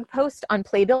blog post on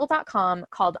playbill.com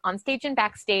called On Stage and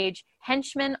Backstage,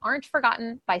 Henchmen Aren't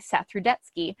Forgotten by Seth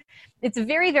Rudetsky. It's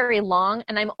very, very long,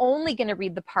 and I'm only going to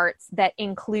read the parts that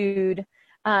include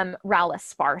Raul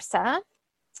Esparza.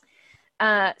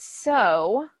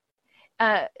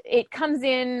 It comes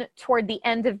in toward the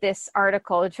end of this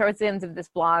article, towards the end of this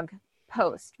blog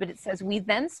post, but it says, we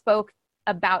then spoke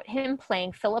about him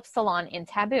playing Philip Salon in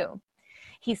Taboo.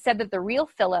 He said that the real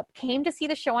Philip came to see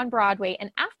the show on Broadway,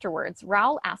 and afterwards,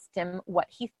 Raul asked him what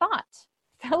he thought.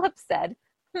 Philip said,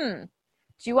 do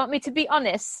you want me to be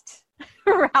honest?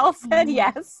 Raul said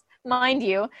yes. Mind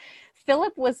you,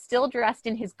 Philip was still dressed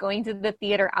in his going to the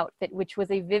theater outfit, which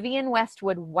was a Vivienne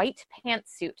Westwood white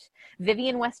pantsuit,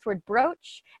 Vivienne Westwood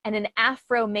brooch, and an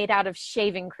afro made out of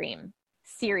shaving cream.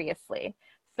 Seriously.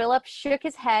 Philip shook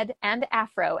his head and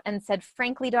afro and said,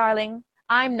 frankly, darling,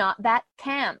 I'm not that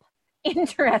camp.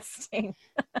 Interesting.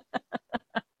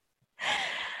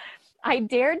 I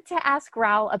dared to ask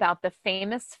Raul about the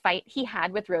famous fight he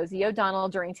had with Rosie O'Donnell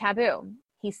during Taboo.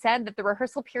 He said that the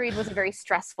rehearsal period was a very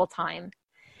stressful time.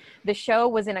 The show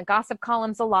was in a gossip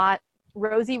columns a lot.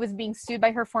 Rosie was being sued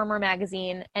by her former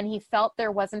magazine, and he felt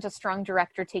there wasn't a strong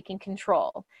director taking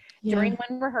control. Yeah. During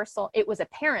one rehearsal, it was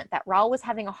apparent that Raul was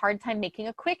having a hard time making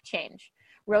a quick change.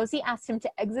 Rosie asked him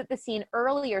to exit the scene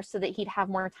earlier so that he'd have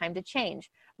more time to change.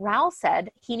 Raul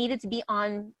said he needed to be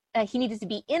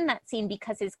in that scene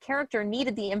because his character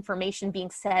needed the information being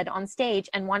said on stage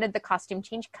and wanted the costume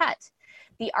change cut.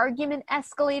 The argument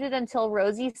escalated until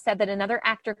Rosie said that another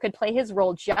actor could play his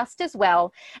role just as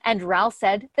well, and Raul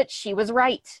said that she was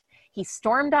right. He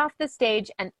stormed off the stage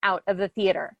and out of the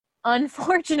theater.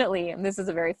 Unfortunately, and this is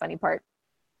a very funny part,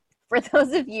 for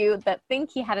those of you that think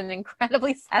he had an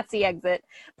incredibly sassy exit,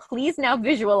 please now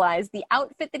visualize the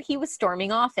outfit that he was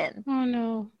storming off in. Oh,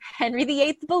 no. Henry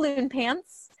VIII balloon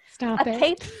pants, Stop a it.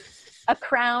 cape, a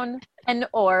crown, an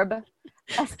orb,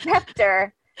 a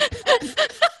scepter,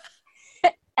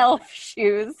 elf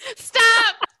shoes.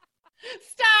 Stop.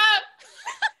 Stop.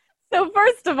 So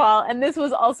first of all, and this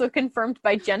was also confirmed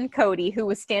by Jen Cody, who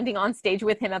was standing on stage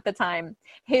with him at the time,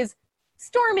 his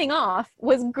storming off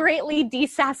was greatly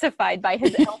desassified by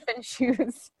his elfin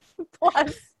shoes.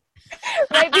 Plus,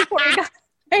 right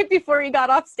before he got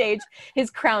off stage, his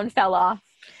crown fell off.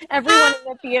 Everyone in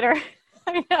the theater,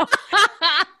 I know.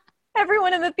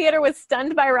 Everyone in the theater was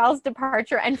stunned by Raul's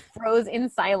departure and froze in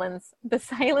silence. The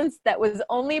silence that was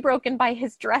only broken by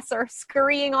his dresser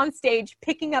scurrying on stage,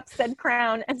 picking up said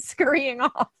crown and scurrying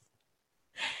off.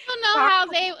 I don't know how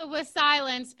they was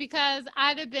silenced because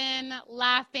I'd have been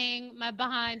laughing my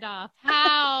behind off.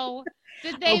 How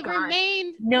did they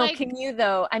remain? No, like, can you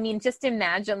though? I mean, just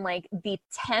imagine like the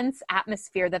tense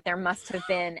atmosphere that there must have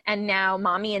been. And now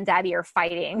mommy and daddy are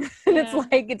fighting. And it's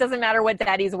like, it doesn't matter what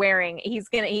daddy's wearing. He's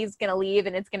gonna leave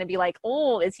and it's gonna be like,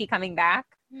 oh, is he coming back?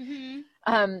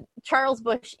 Mm-hmm. Charles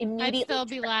Busch immediately. I'd still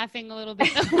be laughing a little bit.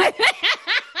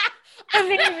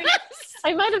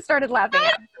 I might have started laughing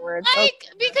afterwards. Like,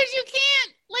 because you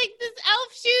can't, like, this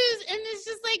elf shoes, and it's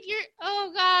just like,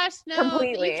 oh gosh, no.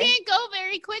 Completely. You can't go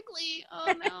very quickly.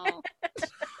 Oh, no.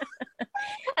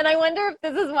 And I wonder if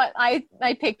this is what I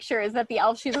picture, is that the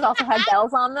elf shoes also had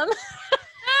bells on them.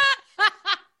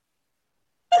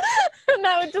 And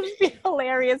that would just be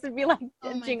hilarious. It'd be like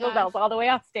jingle bells all the way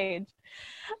off stage.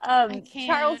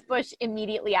 Charles Busch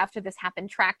immediately after this happened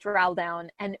tracked Raul down,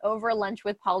 and over lunch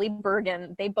with Polly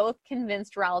Bergen, they both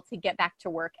convinced Raul to get back to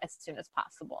work as soon as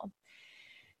possible.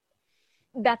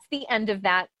 That's the end of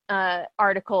that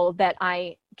article that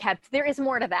I kept. There is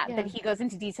more to that, that he goes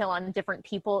into detail on different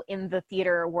people in the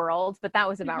theater world, but that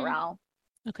was about Raul.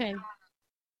 Okay.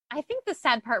 I think the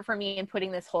sad part for me in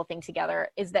putting this whole thing together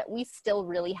is that we still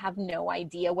really have no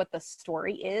idea what the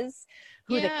story is,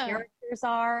 who the characters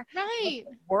are, right,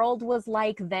 what the world was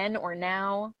like then or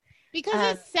now.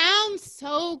 Because it sounds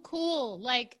so cool,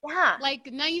 like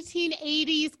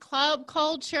 1980s club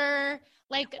culture,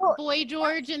 like Boy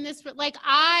George and this, like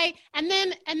and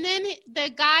then the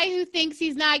guy who thinks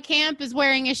he's not camp is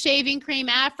wearing a shaving cream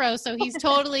afro, so he's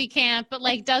totally camp, but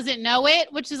like doesn't know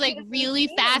it, which is like really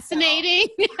fascinating.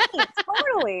 Right,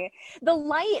 totally. The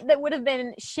light that would have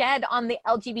been shed on the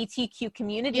LGBTQ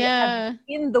community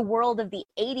in the world of the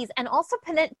 80s and also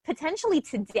potentially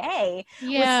today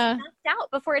was snuffed out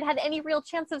before it had any real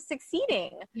chance of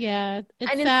succeeding. Yeah,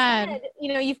 it's and sad.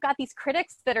 Instead, you've got these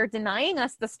critics that are denying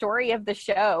us the story of the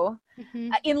show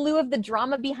in lieu of the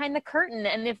drama behind the curtain.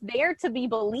 And if they're to be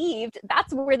believed,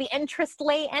 that's where the interest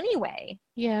lay anyway.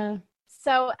 Yeah.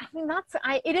 So, I mean,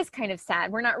 it is kind of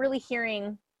sad. We're not really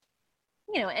hearing,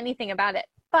 anything about it.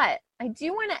 But I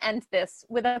do want to end this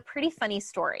with a pretty funny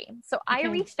story. So I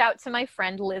reached out to my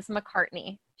friend Liz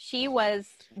McCartney. She was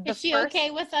the Is she first... okay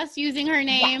with us using her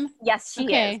name? Yes, she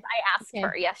is. I asked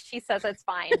her. Yes, she says it's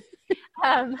fine.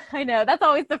 I know. That's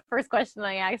always the first question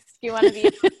I ask. Do you want to be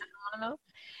anonymous?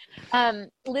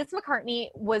 Liz McCartney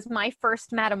was my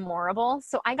first Matamorable.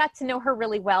 So I got to know her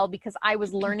really well because I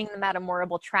was learning the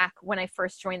Matamorable track when I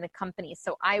first joined the company.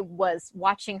 So I was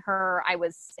watching her. I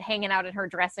was hanging out in her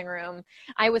dressing room.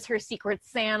 I was her secret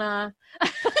Santa.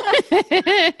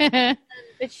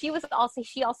 But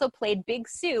she also played Big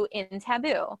Sue in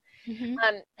Taboo. Mm-hmm.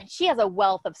 And she has a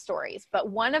wealth of stories. But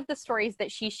one of the stories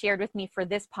that she shared with me for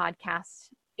this podcast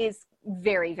is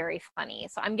very, very funny.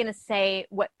 So I'm going to say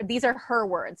these are her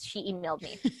words. She emailed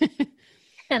me.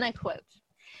 And I quote,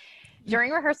 "During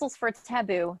rehearsals for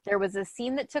Taboo, there was a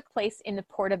scene that took place in the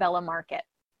Portobello Market.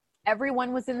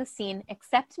 Everyone was in the scene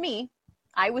except me.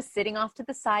 I was sitting off to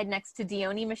the side next to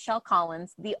Dione Michelle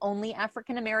Collins, the only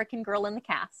African-American girl in the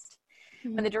cast.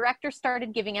 When the director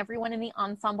started giving everyone in the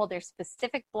ensemble their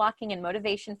specific blocking and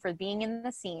motivation for being in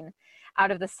the scene, out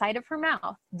of the side of her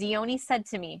mouth, Dione said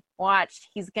to me, 'Watch,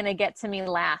 he's going to get to me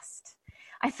last.'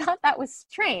 I thought that was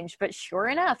strange, but sure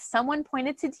enough, someone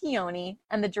pointed to Dione,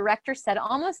 and the director said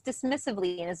almost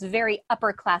dismissively in his very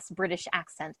upper-class British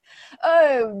accent,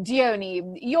 'Oh,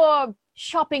 Dione, you're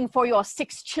shopping for your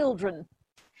 6 children.'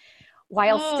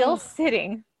 While still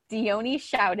sitting, Dione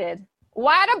shouted,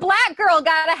 'Why the black girl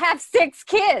gotta have 6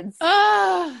 kids?'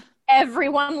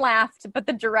 Everyone laughed, but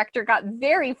the director got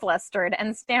very flustered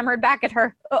and stammered back at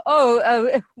her,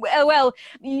 well,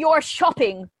 you're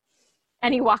shopping."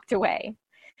 And he walked away.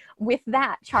 With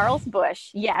that, Charles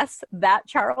Bush, yes, that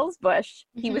Charles Bush,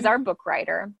 he was our book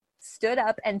writer, stood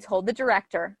up and told the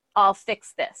director, "I'll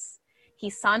fix this." He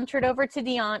sauntered over to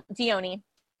Dione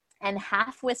and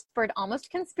half whispered,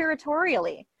 almost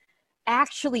conspiratorially,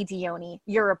 "Actually, Dione,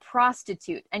 you're a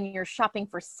prostitute and you're shopping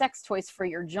for sex toys for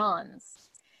your Johns."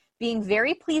 Being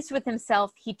very pleased with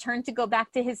himself, he turned to go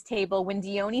back to his table when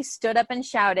Dione stood up and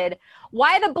shouted,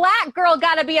 "Why the black girl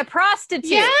gotta be a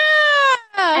prostitute?" Yeah!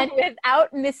 And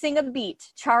without missing a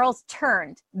beat, Charles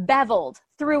turned, beveled,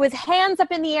 threw his hands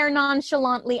up in the air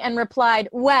nonchalantly, and replied,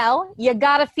 "Well, you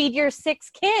gotta feed your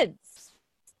 6 kids."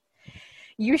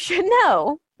 You should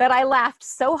know that I laughed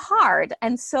so hard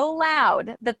and so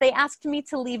loud that they asked me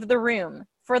to leave the room.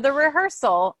 For the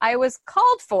rehearsal I was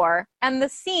called for, and the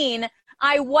scene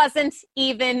I wasn't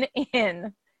even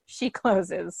in, she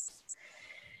closes.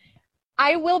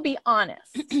 I will be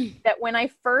honest that when I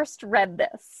first read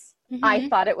this, I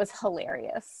thought it was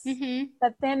hilarious.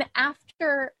 But then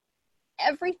after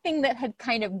everything that had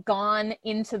kind of gone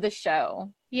into the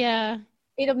show,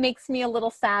 it makes me a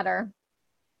little sadder.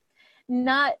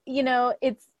 Not,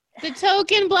 it's the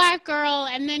token black girl,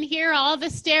 and then hear all the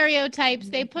stereotypes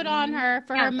they put on her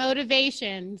for her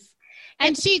motivations.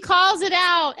 And she calls it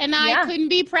out, and I couldn't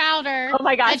be prouder. Oh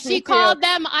my gosh, that she called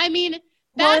them. I mean,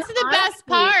 that's the best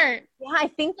part. Yeah, I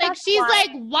think like she's like,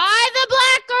 why the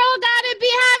black girl gotta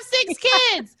have 6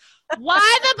 kids?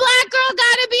 Why the black girl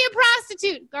gotta be a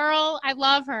prostitute? Girl, I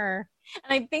love her.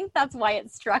 And I think that's why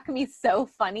it struck me so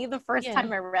funny the first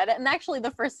time I read it, and actually the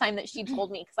first time that she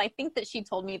told me, because I think that she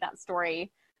told me that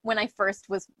story when I first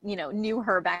was, knew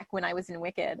her back when I was in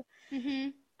Wicked.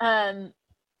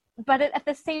 But at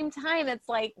the same time, it's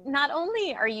like, not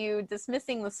only are you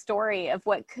dismissing the story of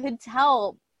what could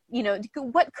tell,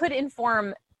 what could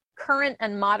inform current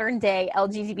and modern day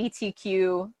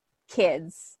LGBTQ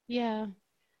kids. Yeah.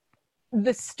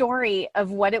 The story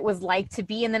of what it was like to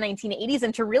be in the 1980s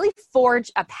and to really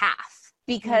forge a path,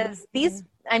 because this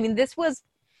was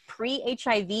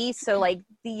pre-HIV. So like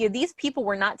these people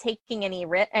were not taking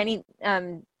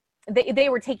they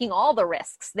were taking all the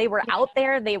risks. They were out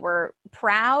there, they were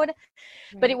proud,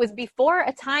 but it was before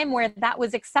a time where that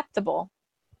was acceptable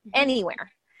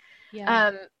anywhere.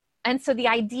 And so the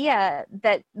idea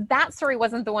that story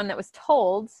wasn't the one that was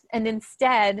told, and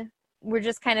instead we're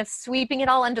just kind of sweeping it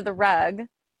all under the rug.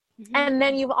 And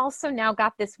then you've also now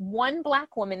got this one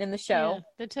black woman in the show,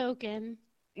 the token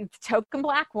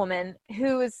black woman,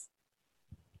 who is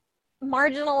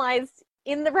marginalized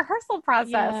in the rehearsal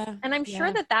process. And I'm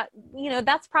sure that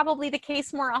that's probably the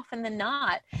case more often than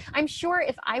not. I'm sure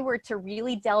if I were to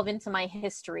really delve into my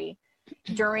history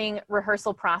during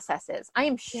rehearsal processes, I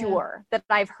am sure that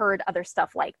I've heard other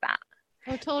stuff like that.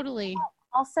 Oh, totally.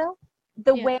 Also,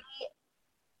 the way,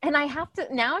 and I have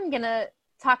to, now I'm going to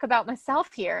talk about myself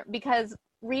here, because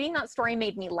reading that story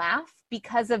made me laugh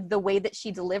because of the way that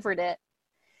she delivered it.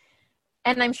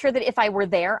 And I'm sure that if I were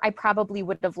there, I probably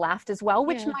would have laughed as well,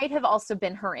 which might have also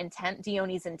been her intent,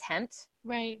 Dione's intent.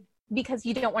 Right. Because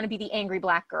you don't want to be the angry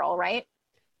black girl, right?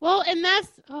 Well, and that's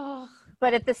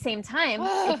But at the same time,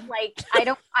 it's like I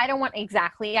don't want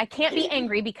I can't be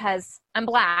angry because I'm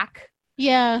Black.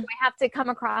 yeah. I have to come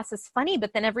across as funny,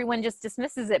 but then everyone just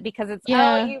dismisses it because it's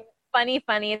you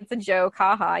funny, it's a joke,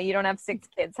 haha. You don't have 6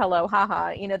 kids, hello,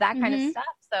 haha. That kind of stuff.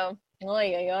 So,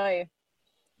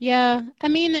 Yeah, I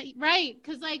mean, right?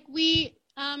 Because like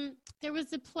there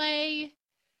was a play,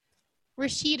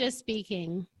 Rashida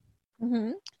Speaking,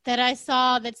 that I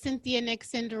saw that Cynthia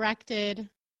Nixon directed.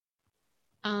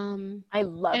 I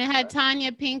love and it had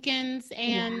Tanya Pinkins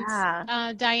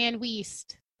and Diane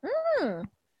Wiest.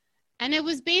 And it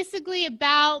was basically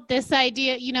about this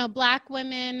idea, Black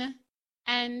women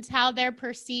and how they're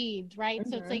perceived, right?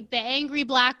 So it's like the angry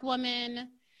Black woman.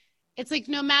 It's like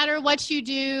no matter what you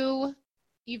do,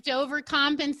 you have to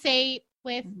overcompensate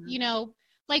with,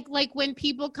 like when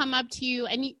people come up to you,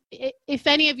 and if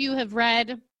any of you have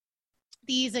read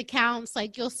these accounts,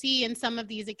 like you'll see in some of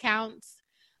these accounts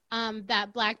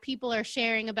that Black people are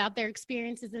sharing about their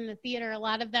experiences in the theater. A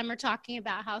lot of them are talking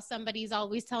about how somebody's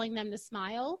always telling them to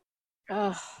smile.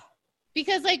 Ugh.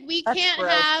 Because like we can't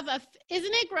gross. have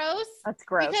isn't it gross? That's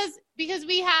gross. Because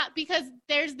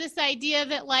there's this idea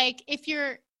that like if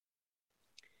you're,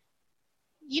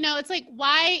 it's like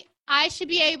why I should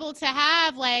be able to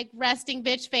have like resting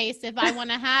bitch face if I want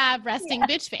to have resting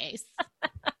bitch face.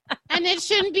 And it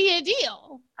shouldn't be a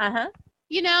deal.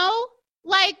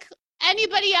 Like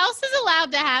anybody else is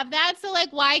allowed to have that. So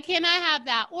like, why can't I have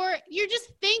that? Or you're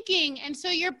just thinking. And so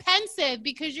you're pensive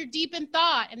because you're deep in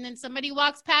thought. And then somebody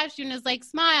walks past you and is like,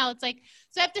 smile. It's like,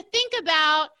 so I have to think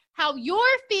about how you're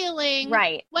feeling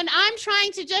when I'm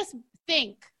trying to just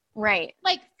think. Right.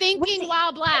 Like thinking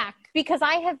while Black. Because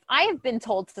I have been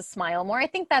told to smile more. I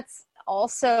think that's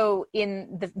also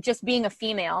in just being a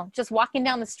female, just walking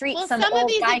down the street. Well, some of old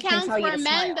these guy accounts can tell you were to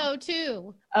men, smile. though,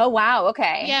 too. Oh wow,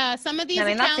 okay. Yeah, some of these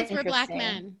accounts were Black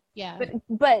men. Yeah,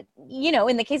 but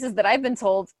in the cases that I've been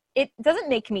told, it doesn't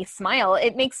make me smile.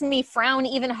 It makes me frown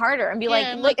even harder and be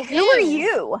like, who are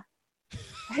you?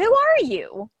 Who are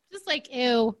you? Just like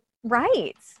ew.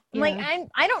 Right. Yeah. Like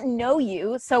I don't know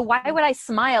you, so why would I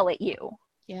smile at you?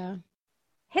 Yeah.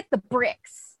 Hit the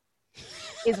bricks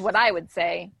is what I would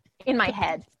say in my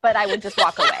head, but I would just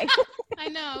walk away. I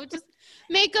know. Just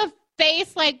make a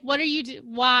face like, what are you doing?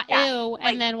 Why? Ew.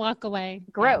 And then walk away.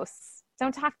 Gross. Yeah.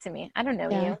 Don't talk to me. I don't know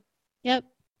you. Yep.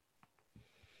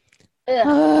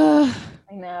 I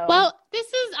know. Well,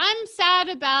 I'm sad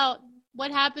about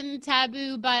what happened in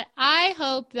Taboo, but I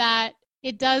hope that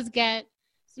it does get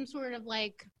some sort of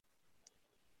like,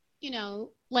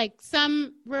 like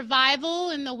some revival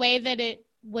in the way that it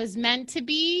was meant to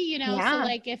be, so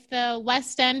like if the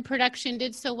West End production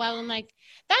did so well, and like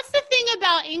that's the thing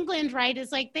about England, right,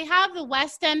 is like they have the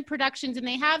West End productions and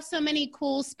they have so many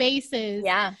cool spaces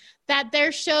that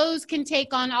their shows can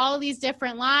take on all these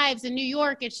different lives. In New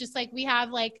York, it's just like we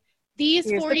have like these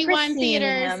 41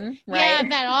 theaters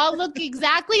that all look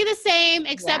exactly the same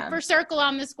except for Circle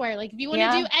on the Square. Like if you want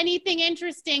to do anything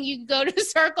interesting, you can go to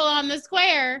Circle on the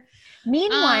Square.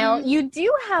 Meanwhile, you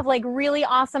do have like really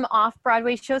awesome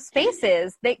off-Broadway show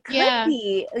spaces that could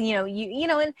be,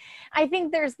 and I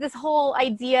think there's this whole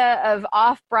idea of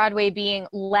off-Broadway being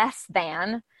less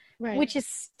than, which is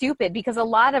stupid because a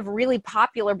lot of really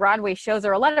popular Broadway shows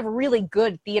or a lot of really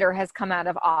good theater has come out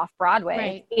of off-Broadway.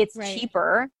 Right. It's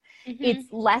cheaper. Mm-hmm.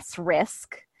 It's less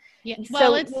risk. Yeah.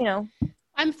 Well, so,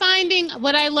 I'm finding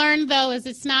what I learned though is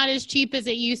it's not as cheap as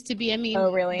it used to be. I mean,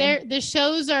 really? The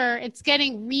shows it's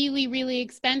getting really, really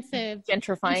expensive.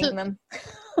 Gentrifying them.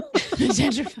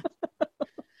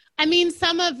 I mean,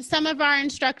 some of our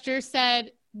instructors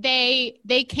said they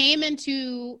came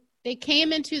into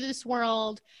this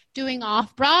world doing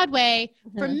off Broadway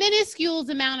for minuscule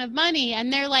amount of money,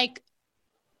 and they're like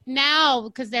now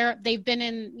because they've been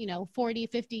in 40,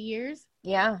 50 years.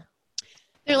 Yeah,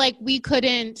 they're like we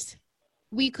couldn't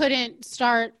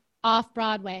start off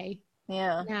Broadway.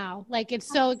 Yeah. Now, like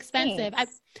it's so expensive.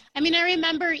 I mean, I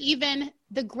remember even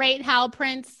the great Hal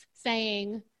Prince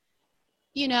saying,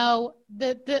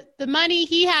 the money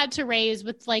he had to raise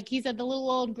with, like he said, the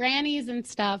little old grannies and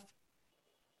stuff.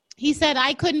 He said,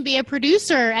 I couldn't be a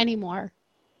producer anymore.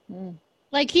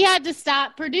 Like he had to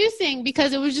stop producing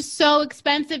because it was just so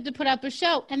expensive to put up a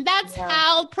show. And that's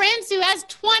Hal Prince, who has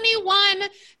 21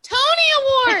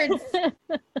 Tony Awards.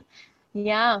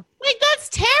 Yeah. Like that's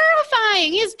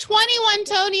terrifying. He has 21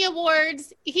 Tony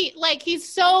Awards.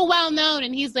 He's so well known,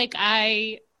 and he's like,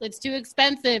 it's too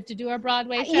expensive to do a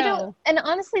Broadway show. And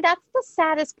honestly, that's the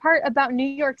saddest part about New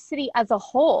York City as a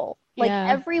whole. Like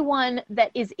everyone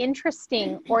that is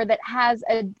interesting or that has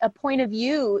a point of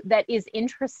view that is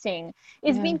interesting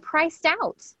is being priced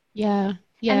out. Yeah.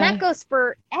 Yeah. And that goes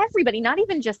for everybody, not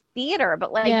even just theater,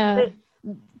 but like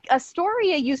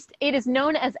Astoria it is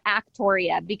known as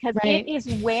Actoria because it is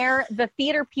where the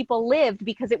theater people lived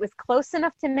because it was close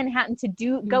enough to Manhattan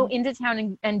to go into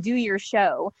town and do your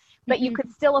show, but you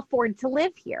could still afford to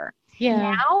live here.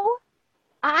 Yeah. Now,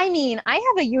 I mean, I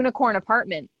have a unicorn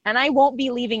apartment and I won't be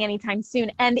leaving anytime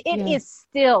soon. And it is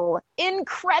still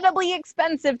incredibly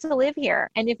expensive to live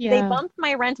here. And if they bump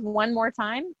my rent one more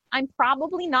time, I'm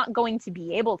probably not going to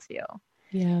be able to.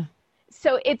 Yeah.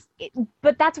 So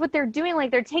but that's what they're doing.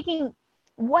 Like they're taking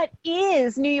what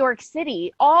is New York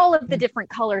City, all of the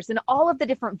different colors and all of the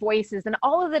different voices and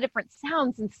all of the different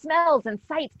sounds and smells and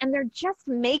sights. And they're just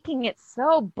making it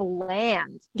so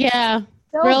bland. Yeah.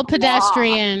 So real blah.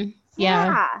 Pedestrian.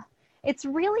 Yeah. It's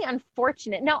really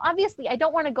unfortunate. Now, obviously, I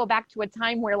don't want to go back to a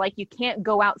time where like you can't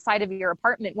go outside of your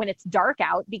apartment when it's dark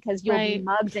out because you'll be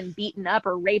mugged and beaten up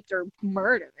or raped or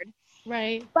murdered.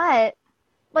 Right. But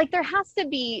like there has to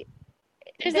be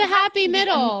there's a happy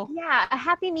middle. A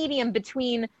happy medium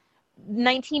between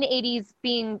 1980s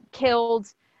being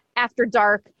killed after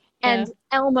dark and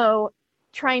Elmo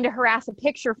trying to harass a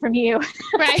picture from you.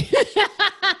 Right.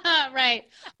 Right.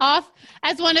 Off,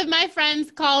 as one of my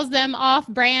friends calls them,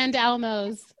 off-brand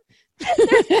Elmos.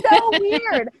 They're so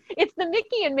weird. It's the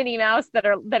Mickey and Minnie Mouse that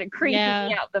are creeping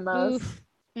me out the most.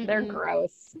 They're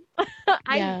gross.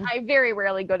 I very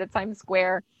rarely go to Times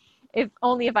Square, if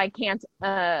I can't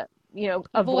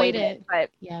avoid it.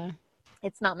 But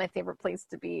it's not my favorite place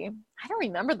to be. I don't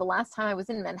remember the last time I was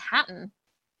in Manhattan.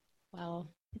 Wow.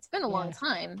 It's been a long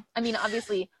time. I mean,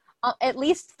 obviously, at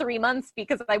least 3 months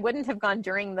because I wouldn't have gone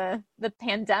during the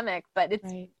pandemic, but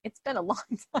it's been a long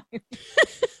time.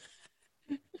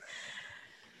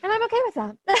 And I'm okay with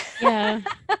that. Yeah.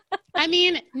 I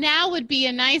mean, now would be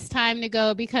a nice time to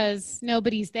go because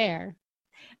nobody's there.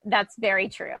 That's very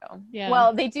true. Yeah.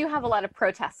 Well, they do have a lot of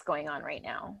protests going on right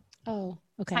now. Oh,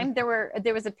 okay.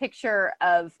 There was a picture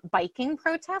of biking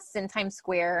protests in Times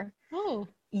Square. Oh.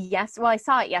 Yes. Well, I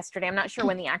saw it yesterday. I'm not sure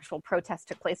when the actual protest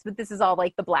took place, but this is all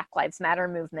like the Black Lives Matter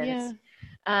movement.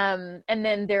 Yeah. And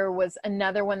then there was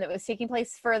another one that was taking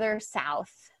place further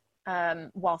south,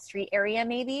 Wall Street area,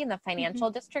 maybe in the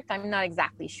financial district. I'm not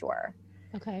exactly sure.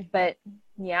 Okay. But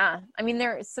yeah, I mean,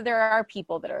 there are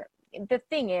people that are, the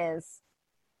thing is,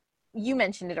 you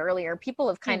mentioned it earlier, people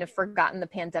have kind of forgotten the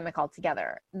pandemic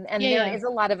altogether. And there is a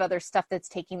lot of other stuff that's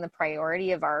taking the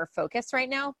priority of our focus right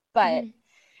now. But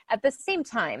at the same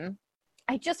time,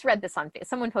 I just read this on Facebook.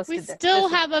 Someone posted this. We still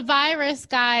have a virus,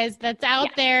 guys, that's out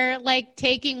there like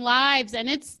taking lives. And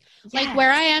it's like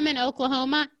where I am in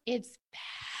Oklahoma, it's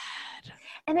bad.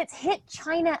 And it's hit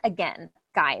China again,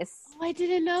 guys. Oh, I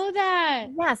didn't know that.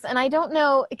 Yes. And I don't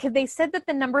know, because they said that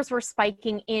the numbers were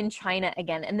spiking in China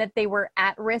again and that they were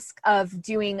at risk of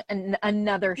doing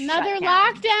another shutdown.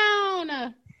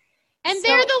 Lockdown. And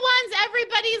they're the ones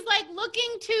everybody's like looking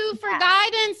to for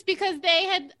guidance because they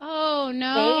had,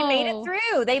 they made it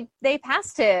through. They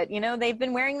passed it. You know, they've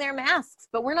been wearing their masks,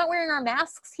 but we're not wearing our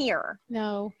masks here.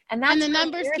 No. And that's the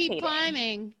numbers keep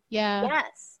climbing. Yeah.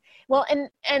 Yes. Well,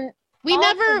 and we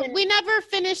never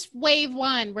finished wave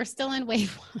 1. We're still in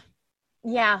wave 1.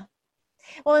 Yeah.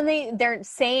 Well, and they're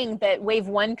saying that wave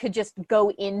 1 could just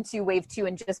go into wave 2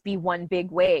 and just be one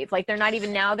big wave. Like they're not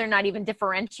even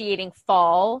differentiating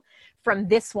fall from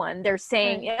this one. They're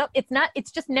saying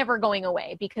it's just never going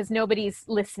away because nobody's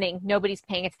listening, nobody's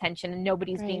paying attention, and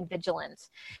nobody's being vigilant.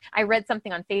 I read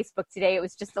something on Facebook today. It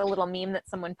was just a little meme that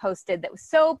someone posted that was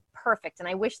so perfect. And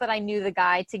I wish that I knew the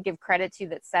guy to give credit to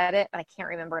that said it, but I can't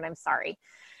remember and I'm sorry.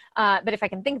 But if I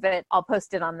can think of it, I'll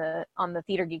post it on the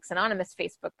Theater Geeks Anonymous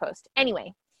Facebook post.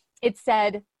 Anyway, it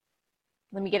said,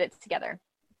 let me get it together.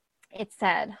 It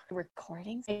said,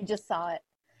 recordings. I just saw it.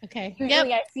 Okay.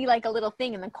 Usually I see like a little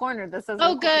thing in the corner that says,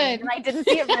 oh, good. And I didn't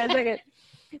see it for a second.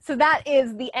 So that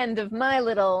is the end of my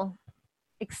little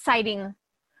exciting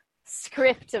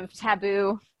script of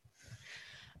Taboo.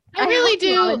 I really do.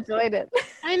 You all enjoyed it.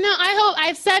 I know. I hope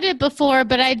I've said it before,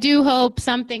 but I do hope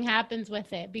something happens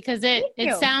with it because it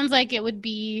sounds like it would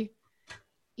be,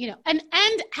 and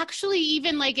actually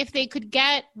even like if they could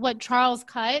get what Charles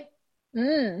cut,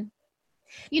 and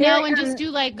just do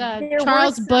like a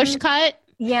Charles Bush cut.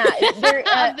 Yeah,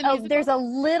 there's a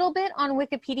little bit on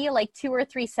Wikipedia, like 2 or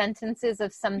 3 sentences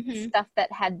of some stuff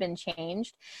that had been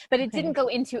changed, but it didn't go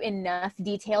into enough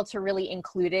detail to really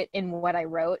include it in what I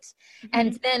wrote.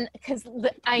 And then,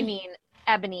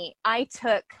 Ebony, I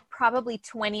took probably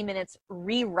 20 minutes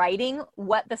rewriting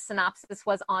what the synopsis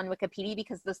was on Wikipedia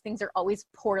because those things are always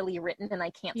poorly written and I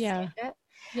can't stand it.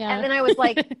 Yeah. And then I was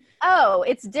like, oh,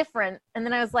 it's different. And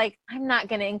then I was like, I'm not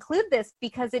going to include this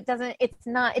because it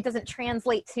doesn't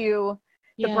translate to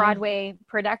the Broadway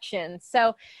production.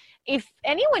 So if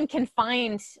anyone can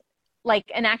find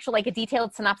like an actual, like a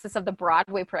detailed synopsis of the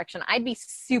Broadway production, I'd be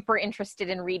super interested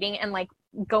in reading and like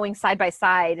going side by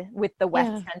side with the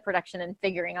West End production and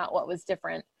figuring out what was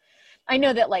different. I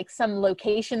know that like some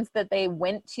locations that they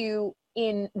went to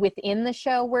within the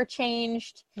show were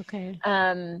changed. Okay.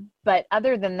 But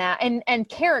other than that, and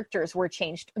characters were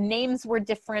changed. Names were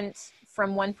different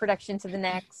from one production to the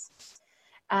next.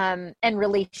 And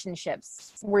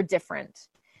relationships were different.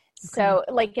 Okay. So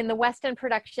like in the West End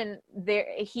production,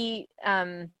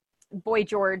 Boy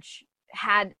George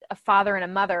had a father and a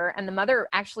mother, and the mother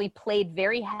actually played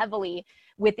very heavily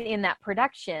within that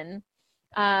production.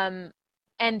 And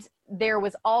there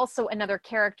was also another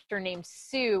character named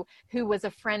Sue, who was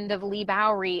a friend of Lee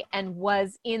Bowery and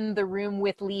was in the room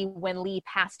with Lee when Lee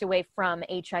passed away from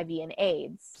HIV and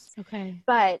AIDS. Okay.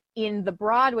 But in the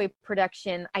Broadway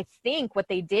production, I think what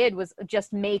they did was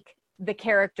just make the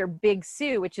character Big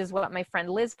Sue, which is what my friend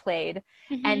Liz played,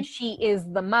 and she is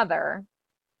the mother.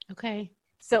 Okay.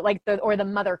 So like the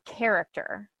mother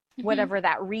character, whatever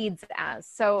that reads as.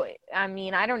 So, I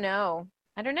mean, I don't know.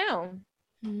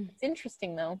 It's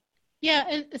interesting though.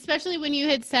 Yeah, especially when you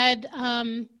had said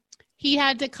he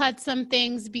had to cut some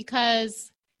things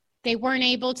because they weren't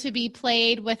able to be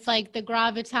played with like the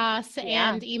gravitas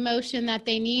and emotion that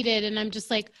they needed. And I'm just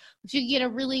like, if you get a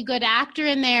really good actor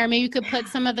in there, maybe you could put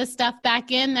some of the stuff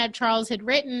back in that Charles had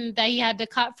written that he had to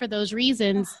cut for those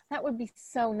reasons. That would be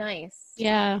so nice.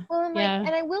 Yeah. Well, and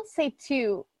I will say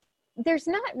too, there's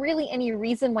not really any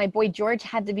reason why Boy George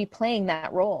had to be playing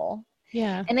that role.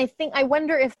 Yeah. And I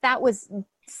wonder if that was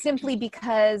simply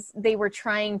because they were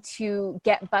trying to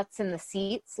get butts in the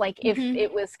seats. Like if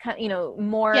it was,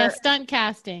 more. Yeah, stunt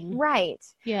casting. Right.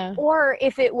 Yeah. Or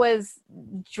if it was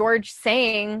George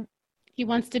saying. He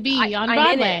wants to be on I'm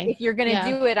Broadway. in it. If you're going to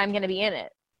do it, I'm going to be in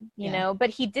it. You know, but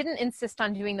he didn't insist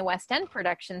on doing the West End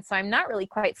production. So I'm not really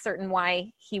quite certain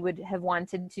why he would have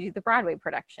wanted to do the Broadway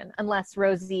production unless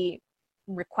Rosie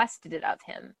requested it of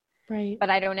him. Right. But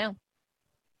I don't know.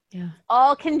 Yeah.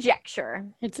 All conjecture.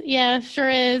 Sure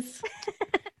is.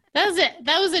 That was it.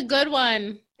 That was a good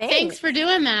one. Thanks for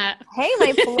doing that. Hey,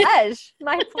 my pleasure.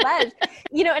 My pleasure.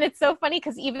 And it's so funny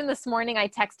because even this morning I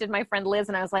texted my friend Liz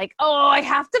and I was like, oh, I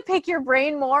have to pick your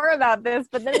brain more about this.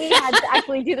 But then we had to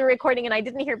actually do the recording and I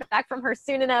didn't hear back from her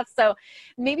soon enough. So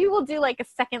maybe we'll do like a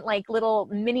second, like little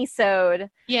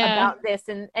mini-sode about this.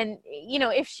 And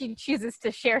if she chooses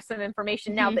to share some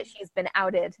information now that she's been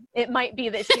outed, it might be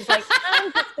that she's like,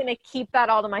 I'm just going to keep that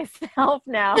all to myself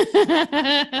now.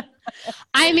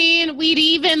 I mean,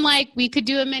 we could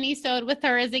do a mini-sode with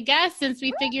her as a guest since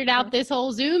we figured out this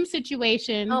whole Zoom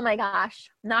situation. Oh my gosh.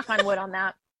 Knock on wood on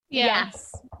that.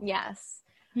 Yes.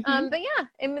 But yeah,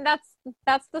 I mean, that's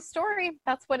the story.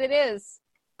 That's what it is.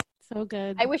 So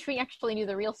good. I wish we actually knew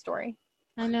the real story.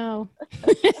 I know.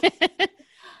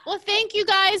 Well, thank you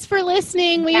guys for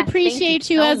listening. We appreciate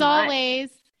you as always.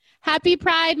 Happy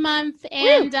Pride Month,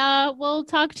 and we'll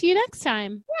talk to you next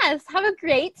time. Yes. Have a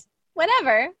great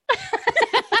whatever.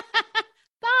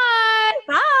 Bye.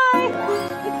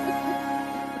 Bye.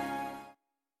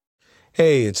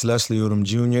 Hey, it's Leslie Odom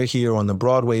Jr. here on the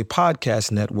Broadway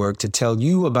Podcast Network to tell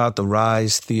you about the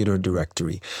Rise Theater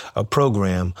Directory, a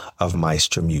program of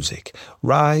Maestro Music.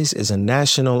 Rise is a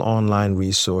national online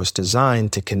resource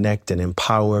designed to connect and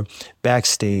empower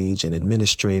backstage and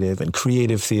administrative and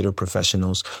creative theater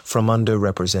professionals from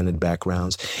underrepresented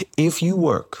backgrounds. If you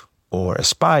work or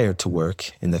aspire to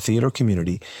work in the theater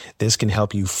community, this can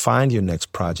help you find your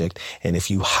next project. And if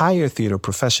you hire theater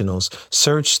professionals,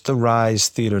 search the Rise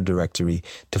Theater Directory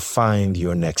to find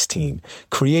your next team.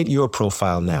 Create your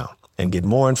profile now and get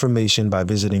more information by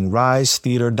visiting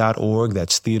risetheater.org.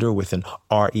 That's theater with an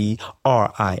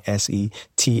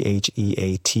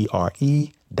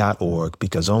RISETHEATRE.org,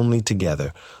 because only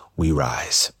together we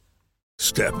rise.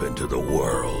 Step into the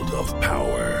world of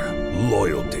power,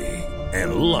 loyalty,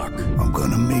 and luck. I'm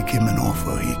gonna make him an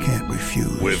offer he can't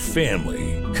refuse. With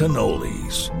family,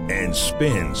 cannolis, and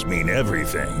spins mean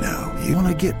everything. Now, you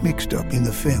wanna get mixed up in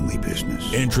the family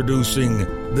business. Introducing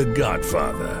The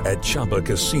Godfather at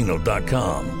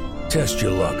ChumbaCasino.com. Test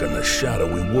your luck in the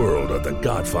shadowy world of The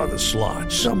Godfather slot.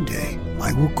 Someday,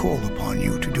 I will call upon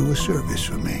you to do a service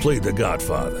for me. Play The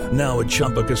Godfather, now at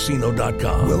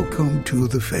ChumbaCasino.com. Welcome to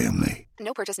the family.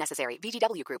 No purchase necessary.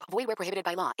 VGW Group. Void where prohibited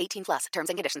by law. 18+. Terms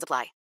and conditions apply.